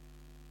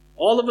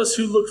 All of us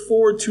who look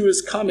forward to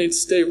his coming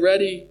stay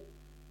ready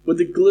with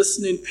the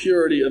glistening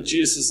purity of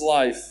Jesus'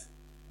 life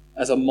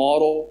as a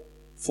model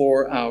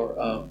for our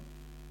own.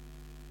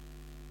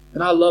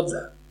 And I love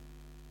that.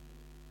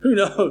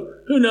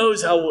 Who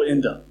knows how we'll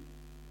end up?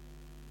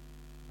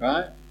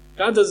 Right?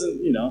 God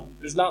doesn't,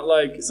 it's not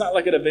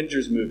like an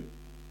Avengers movie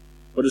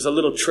where there's a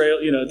little trail,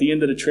 at the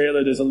end of the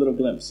trailer there's a little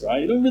glimpse,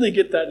 right? You don't really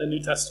get that in the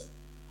New Testament.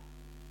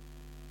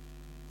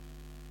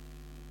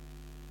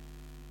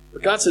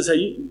 But God says,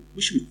 hey,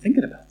 we should be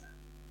thinking about that.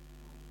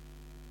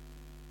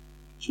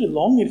 We should be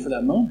longing for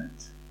that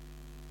moment.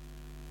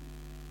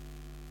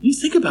 You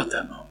think about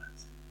that moment.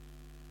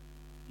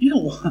 You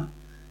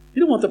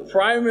don't want the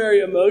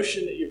primary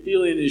emotion that you're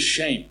feeling is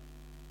shame.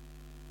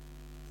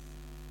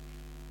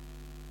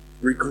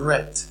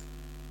 Regret.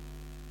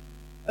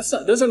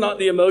 Those are not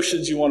the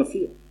emotions you want to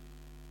feel.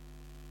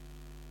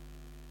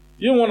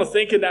 You don't want to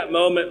think in that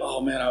moment,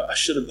 oh man, I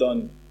should have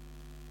done,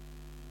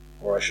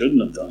 or I shouldn't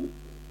have done.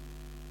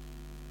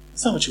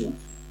 That's not what you want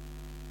to feel.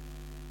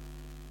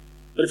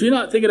 But if you're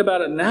not thinking about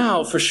it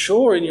now, for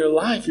sure in your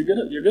life, you're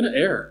gonna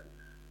err.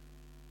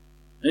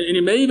 And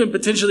you may even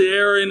potentially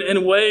err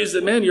in ways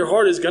that, man, your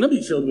heart is going to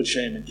be filled with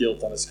shame and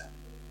guilt on this guy.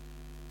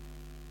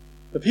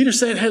 But Peter's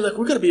saying, hey, look,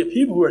 we've got to be a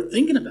people who are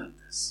thinking about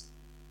this,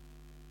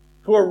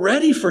 who are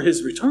ready for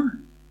his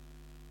return,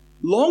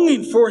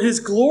 longing for his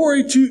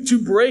glory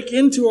to break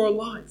into our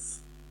life.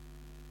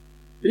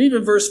 And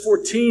even verse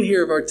 14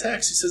 here of our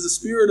text, he says, the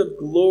Spirit of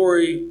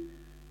glory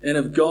and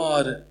of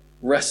God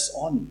rests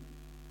on you.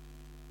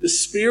 The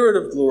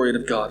Spirit of glory and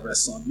of God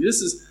rests on you.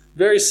 This is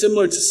very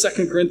similar to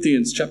 2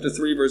 Corinthians chapter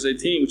 3, verse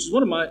 18, which is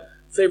one of my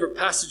favorite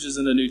passages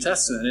in the New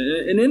Testament.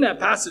 And in that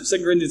passage,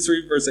 2 Corinthians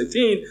 3, verse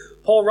 18,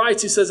 Paul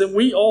writes, he says, and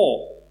we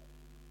all,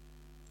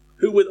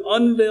 who with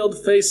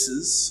unveiled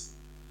faces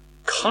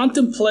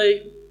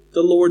contemplate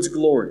the Lord's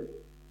glory,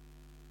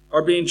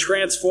 are being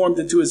transformed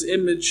into his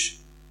image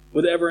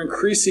with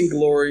ever-increasing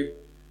glory,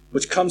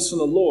 which comes from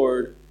the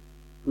Lord,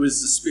 who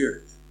is the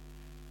Spirit.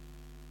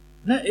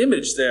 And that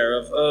image there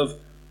of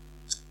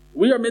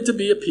we are meant to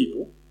be a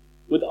people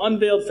with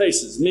unveiled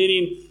faces,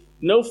 meaning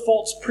no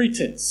false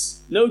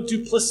pretense, no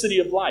duplicity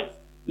of life,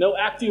 no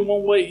acting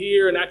one way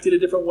here and acting a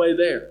different way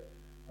there,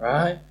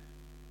 right?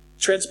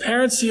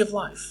 Transparency of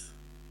life.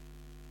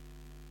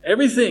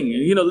 Everything,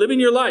 living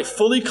your life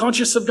fully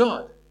conscious of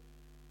God.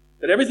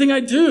 That everything I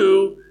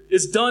do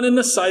is done in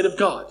the sight of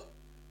God.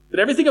 That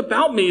everything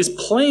about me is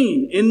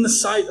plain in the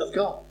sight of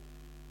God.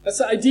 That's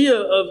the idea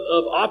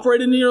of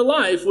operating in your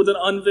life with an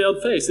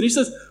unveiled face. And he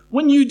says,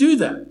 when you do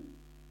that,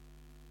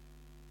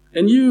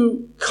 and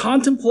you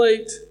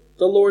contemplate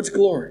the Lord's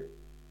glory,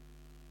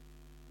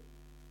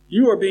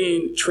 you are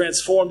being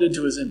transformed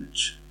into his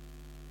image.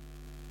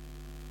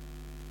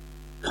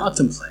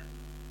 Contemplate.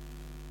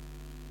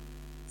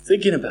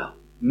 Thinking about,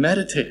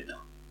 meditating on.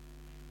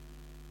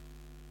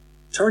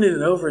 Turning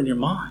it over in your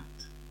mind.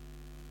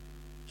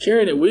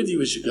 Carrying it with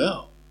you as you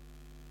go.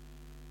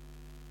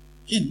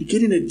 Again,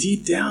 getting it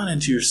deep down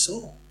into your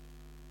soul.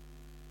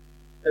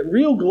 That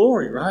real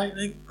glory, right?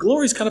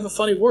 Glory is kind of a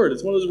funny word.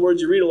 It's one of those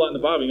words you read a lot in the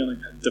Bible. You're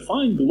going to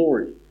define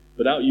glory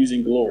without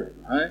using glory,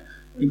 right?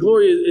 And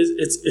glory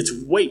is it's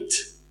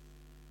weight.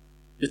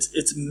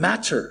 It's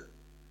matter.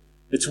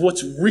 It's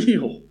what's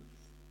real,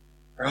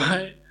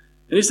 right?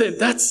 And he's saying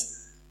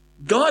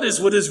God is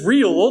what is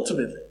real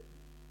ultimately.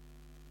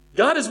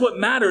 God is what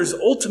matters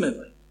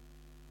ultimately.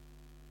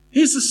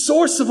 He's the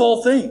source of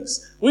all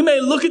things. We may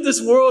look at this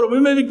world, or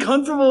we may be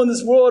comfortable in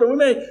this world, or we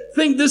may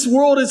think this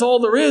world is all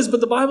there is, but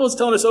the Bible is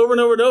telling us over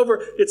and over and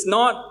over, it's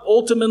not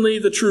ultimately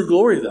the true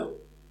glory, though.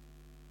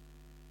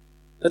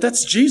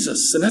 That's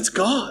Jesus, and that's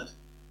God.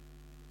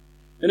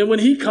 And then when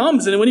he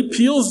comes, and when he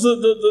peels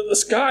the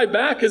sky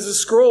back as a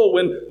scroll,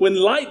 when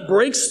light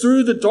breaks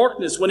through the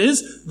darkness, when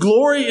his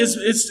glory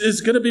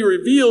is going to be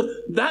revealed,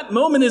 that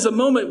moment is a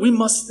moment we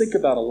must think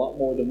about a lot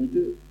more than we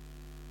do.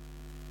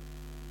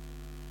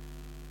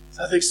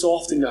 I think so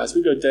often, guys,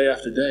 we go day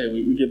after day and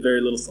we give very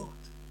little thought.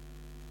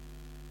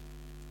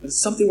 It's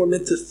something we're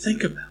meant to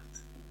think about.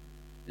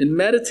 And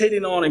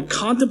meditating on and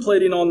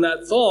contemplating on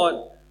that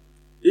thought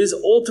is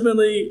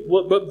ultimately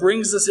what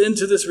brings us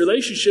into this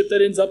relationship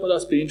that ends up with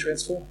us being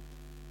transformed.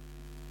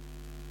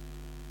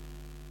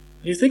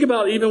 You think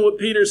about even what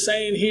Peter's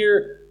saying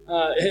here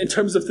in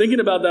terms of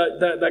thinking about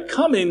that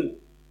coming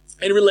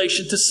in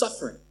relation to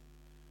suffering.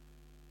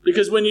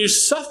 Because when you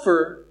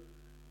suffer,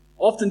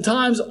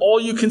 oftentimes, all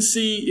you can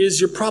see is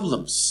your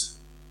problems.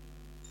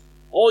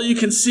 All you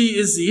can see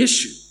is the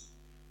issue.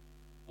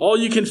 All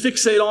you can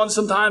fixate on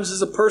sometimes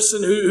is a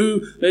person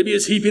who maybe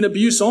is heaping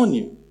abuse on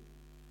you.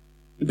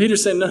 And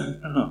Peter's saying,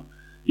 no.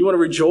 You want to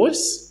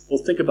rejoice?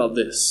 Well, think about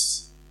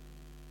this.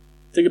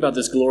 Think about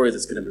this glory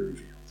that's going to be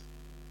revealed.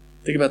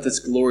 Think about this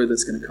glory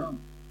that's going to come.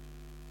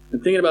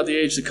 And thinking about the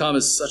age to come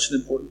is such an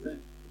important thing.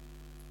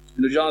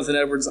 You know, Jonathan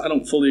Edwards, I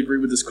don't fully agree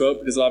with this quote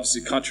because it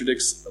obviously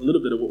contradicts a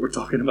little bit of what we're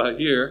talking about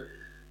here.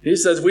 He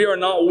says, we are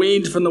not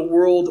weaned from the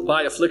world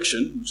by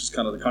affliction, which is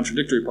kind of the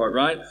contradictory part,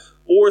 right?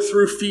 Or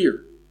through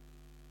fear,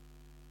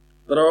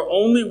 but are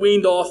only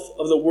weaned off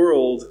of the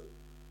world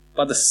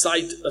by the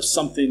sight of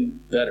something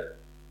better.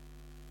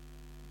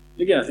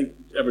 Again, I think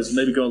Edwards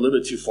maybe going a little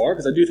bit too far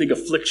because I do think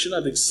affliction,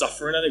 I think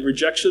suffering, I think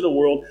rejection of the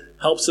world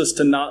helps us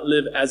to not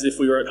live as if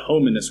we were at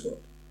home in this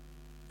world.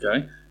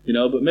 Okay? You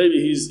know, but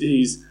maybe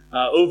he's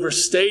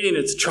overstating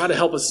it to try to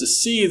help us to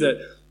see that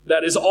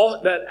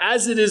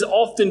as it is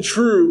often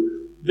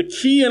true, the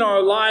key in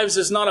our lives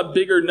is not a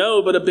bigger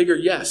no, but a bigger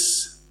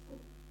yes.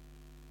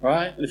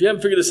 Right? And if you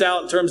haven't figured this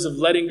out in terms of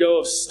letting go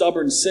of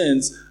stubborn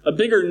sins, a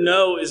bigger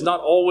no is not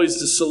always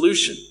the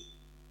solution.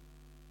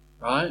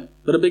 Right?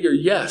 But a bigger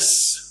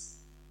yes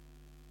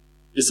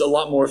is a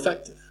lot more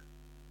effective.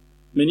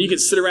 I mean, you can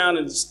sit around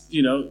and,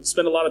 you know,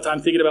 spend a lot of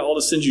time thinking about all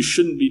the sins you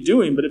shouldn't be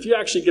doing, but if you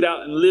actually get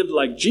out and live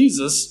like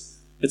Jesus,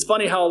 it's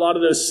funny how a lot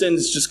of those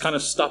sins just kind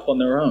of stop on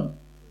their own.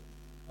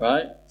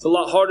 Right? It's a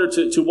lot harder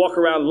to walk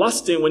around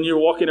lusting when you're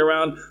walking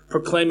around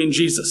proclaiming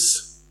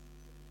Jesus.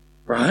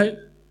 Right?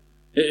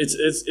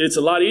 It's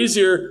a lot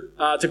easier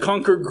to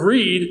conquer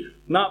greed,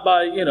 not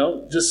by, you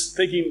know, just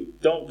thinking,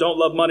 don't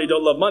love money,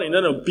 don't love money.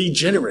 No, be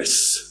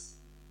generous.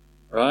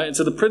 Right? And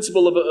so the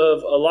principle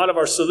of a lot of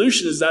our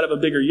solution is that of a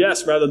bigger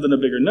yes rather than a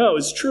bigger no.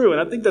 It's true.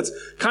 And I think that's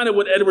kind of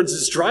what Edwards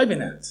is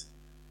driving at.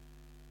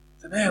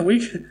 Man,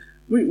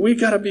 we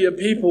got to be a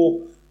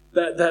people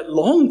that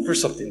long for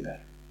something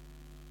better.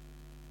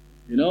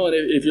 You know, and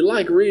if you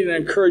like reading, I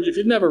encourage you, if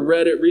you've never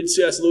read it, read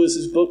C.S.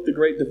 Lewis's book, The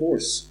Great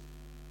Divorce.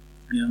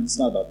 You know, it's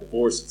not about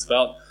divorce. It's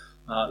about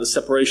the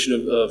separation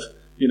of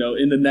you know,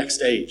 in the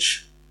next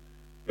age.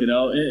 You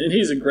know, and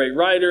he's a great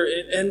writer.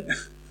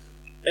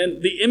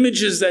 And the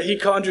images that he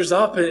conjures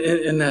up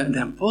in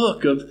that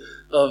book of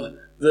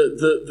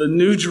the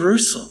New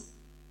Jerusalem,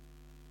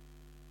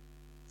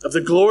 of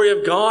the glory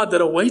of God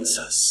that awaits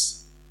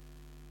us.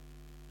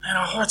 Man,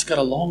 our hearts got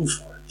to long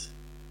for it.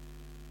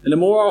 And the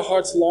more our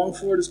hearts long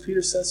for it, as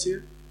Peter says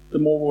here, the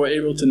more we're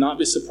able to not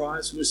be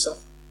surprised when we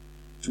suffer,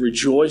 to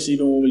rejoice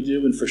even when we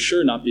do, and for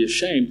sure not be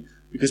ashamed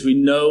because we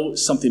know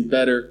something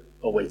better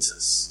awaits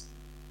us.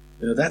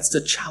 You know, that's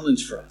the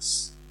challenge for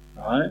us.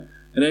 All right?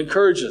 And I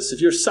encourage us,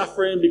 if you're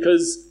suffering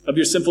because of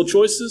your sinful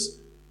choices,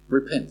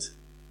 repent.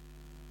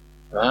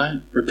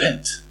 Right?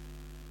 Repent.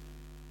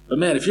 But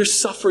man, if you're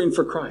suffering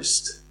for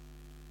Christ,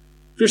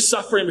 if you're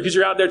suffering because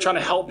you're out there trying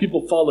to help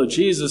people follow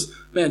Jesus,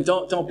 man,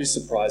 don't be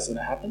surprised when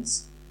it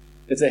happens.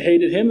 If they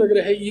hated him, they're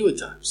going to hate you at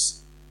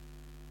times.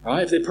 All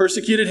right? If they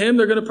persecuted him,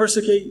 they're going to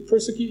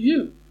persecute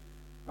you.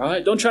 All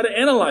right? Don't try to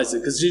analyze it,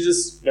 because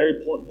Jesus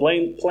very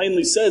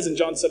plainly says in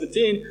John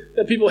 17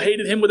 that people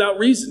hated him without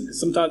reason. Because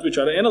sometimes we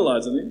try to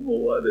analyze and think, well,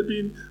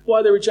 why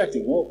are they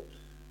rejecting? Well,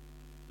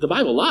 the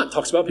Bible a lot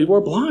talks about people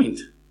are blind.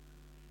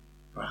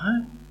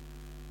 Right?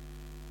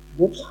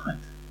 We're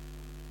blind.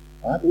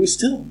 All right? But we've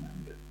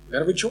got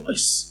to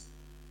rejoice.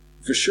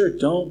 For sure,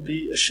 don't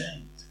be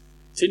ashamed.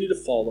 Continue to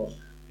follow,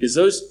 because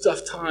those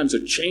tough times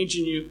are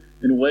changing you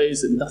in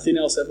ways that nothing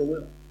else ever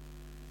will.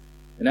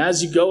 And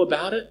as you go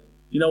about it,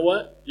 you know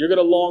what? You're going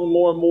to long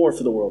more and more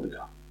for the world to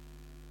come.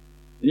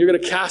 And you're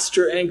going to cast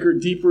your anchor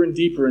deeper and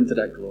deeper into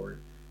that glory.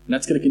 And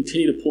that's going to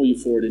continue to pull you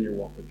forward in your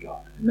walk with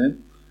God.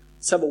 Amen?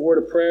 Let's have a word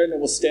of prayer, and then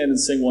we'll stand and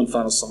sing one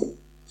final song.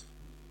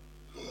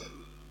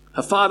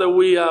 Father,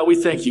 we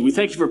thank you. We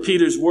thank you for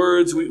Peter's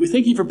words. We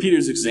thank you for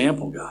Peter's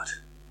example, God.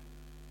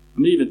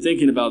 I'm even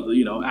thinking about,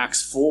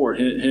 Acts 4,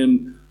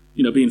 him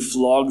being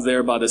flogged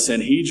there by the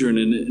Sanhedrin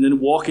and then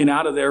walking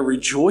out of there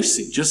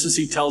rejoicing, just as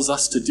he tells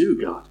us to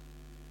do, God.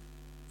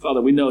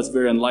 Father, we know it's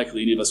very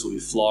unlikely any of us will be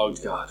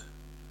flogged, God.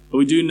 But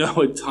we do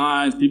know at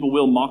times people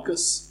will mock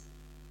us.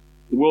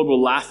 The world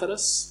will laugh at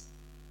us.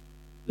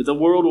 That the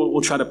world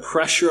will try to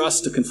pressure us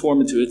to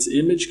conform into its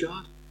image,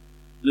 God.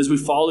 And as we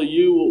follow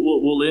you,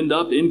 we'll end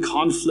up in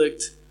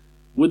conflict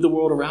with the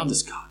world around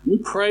us, God. And we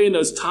pray in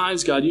those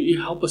times, God,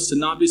 you help us to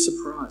not be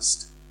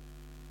surprised.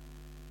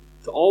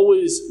 To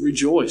always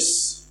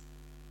rejoice.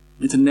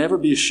 And to never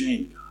be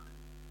ashamed, God.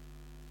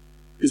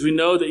 Because we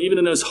know that even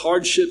in those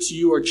hardships,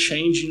 you are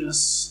changing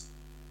us.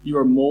 You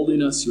are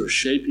molding us. You are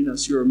shaping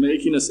us. You are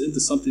making us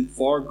into something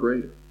far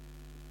greater.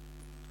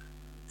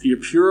 That you're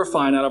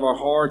purifying out of our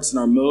hearts and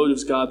our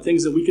motives, God,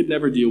 things that we could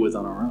never deal with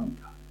on our own,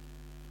 God.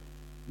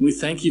 And we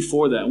thank you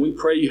for that. And we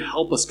pray you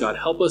help us, God.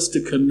 Help us to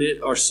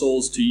commit our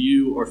souls to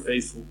you, our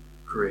faithful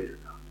Creator,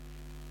 God.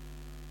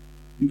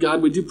 And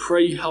God, we do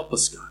pray you help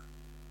us, God.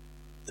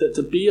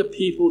 To be a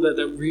people that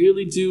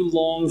really do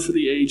long for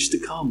the age to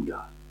come,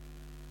 God.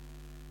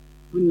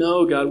 We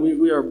know, God,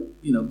 we are,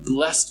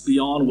 blessed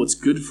beyond what's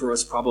good for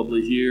us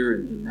probably here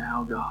and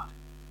now, God.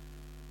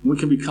 And we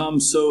can become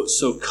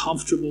so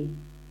comfortable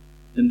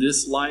in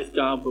this life,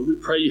 God, but we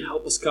pray you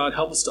help us, God.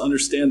 Help us to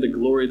understand the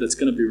glory that's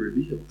going to be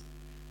revealed.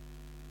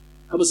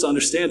 Help us to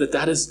understand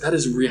that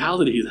is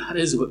reality. That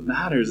is what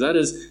matters. That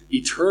is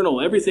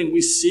eternal. Everything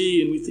we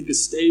see and we think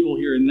is stable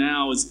here and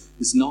now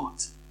is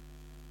not.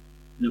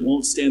 And it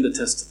won't stand the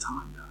test of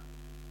time, God.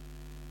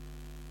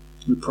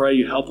 We pray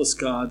you help us,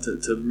 God,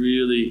 to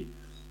really,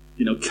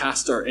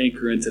 cast our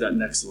anchor into that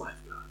next life,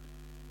 God.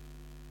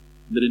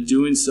 That in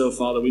doing so,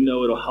 Father, we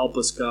know it'll help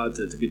us, God,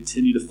 to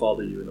continue to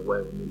follow you in the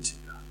way we need to,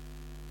 God.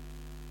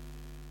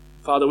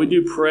 Father, we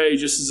do pray,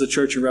 just as the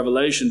church in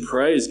Revelation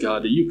prays,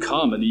 God, that you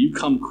come and that you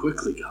come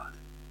quickly, God.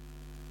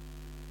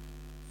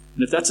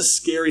 And if that's a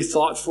scary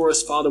thought for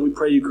us, Father, we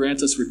pray you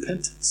grant us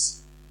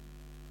repentance.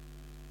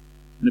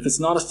 And if it's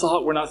not a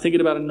thought we're not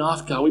thinking about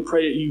enough, God, we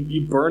pray that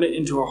you burn it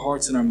into our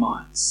hearts and our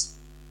minds,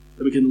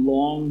 that we can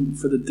long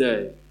for the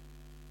day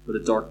where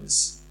the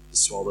darkness is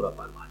swallowed up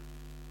by light.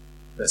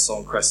 That's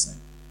all in Christ's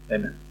name.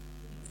 Amen.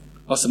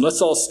 Awesome.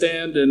 Let's all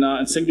stand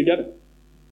and sing together.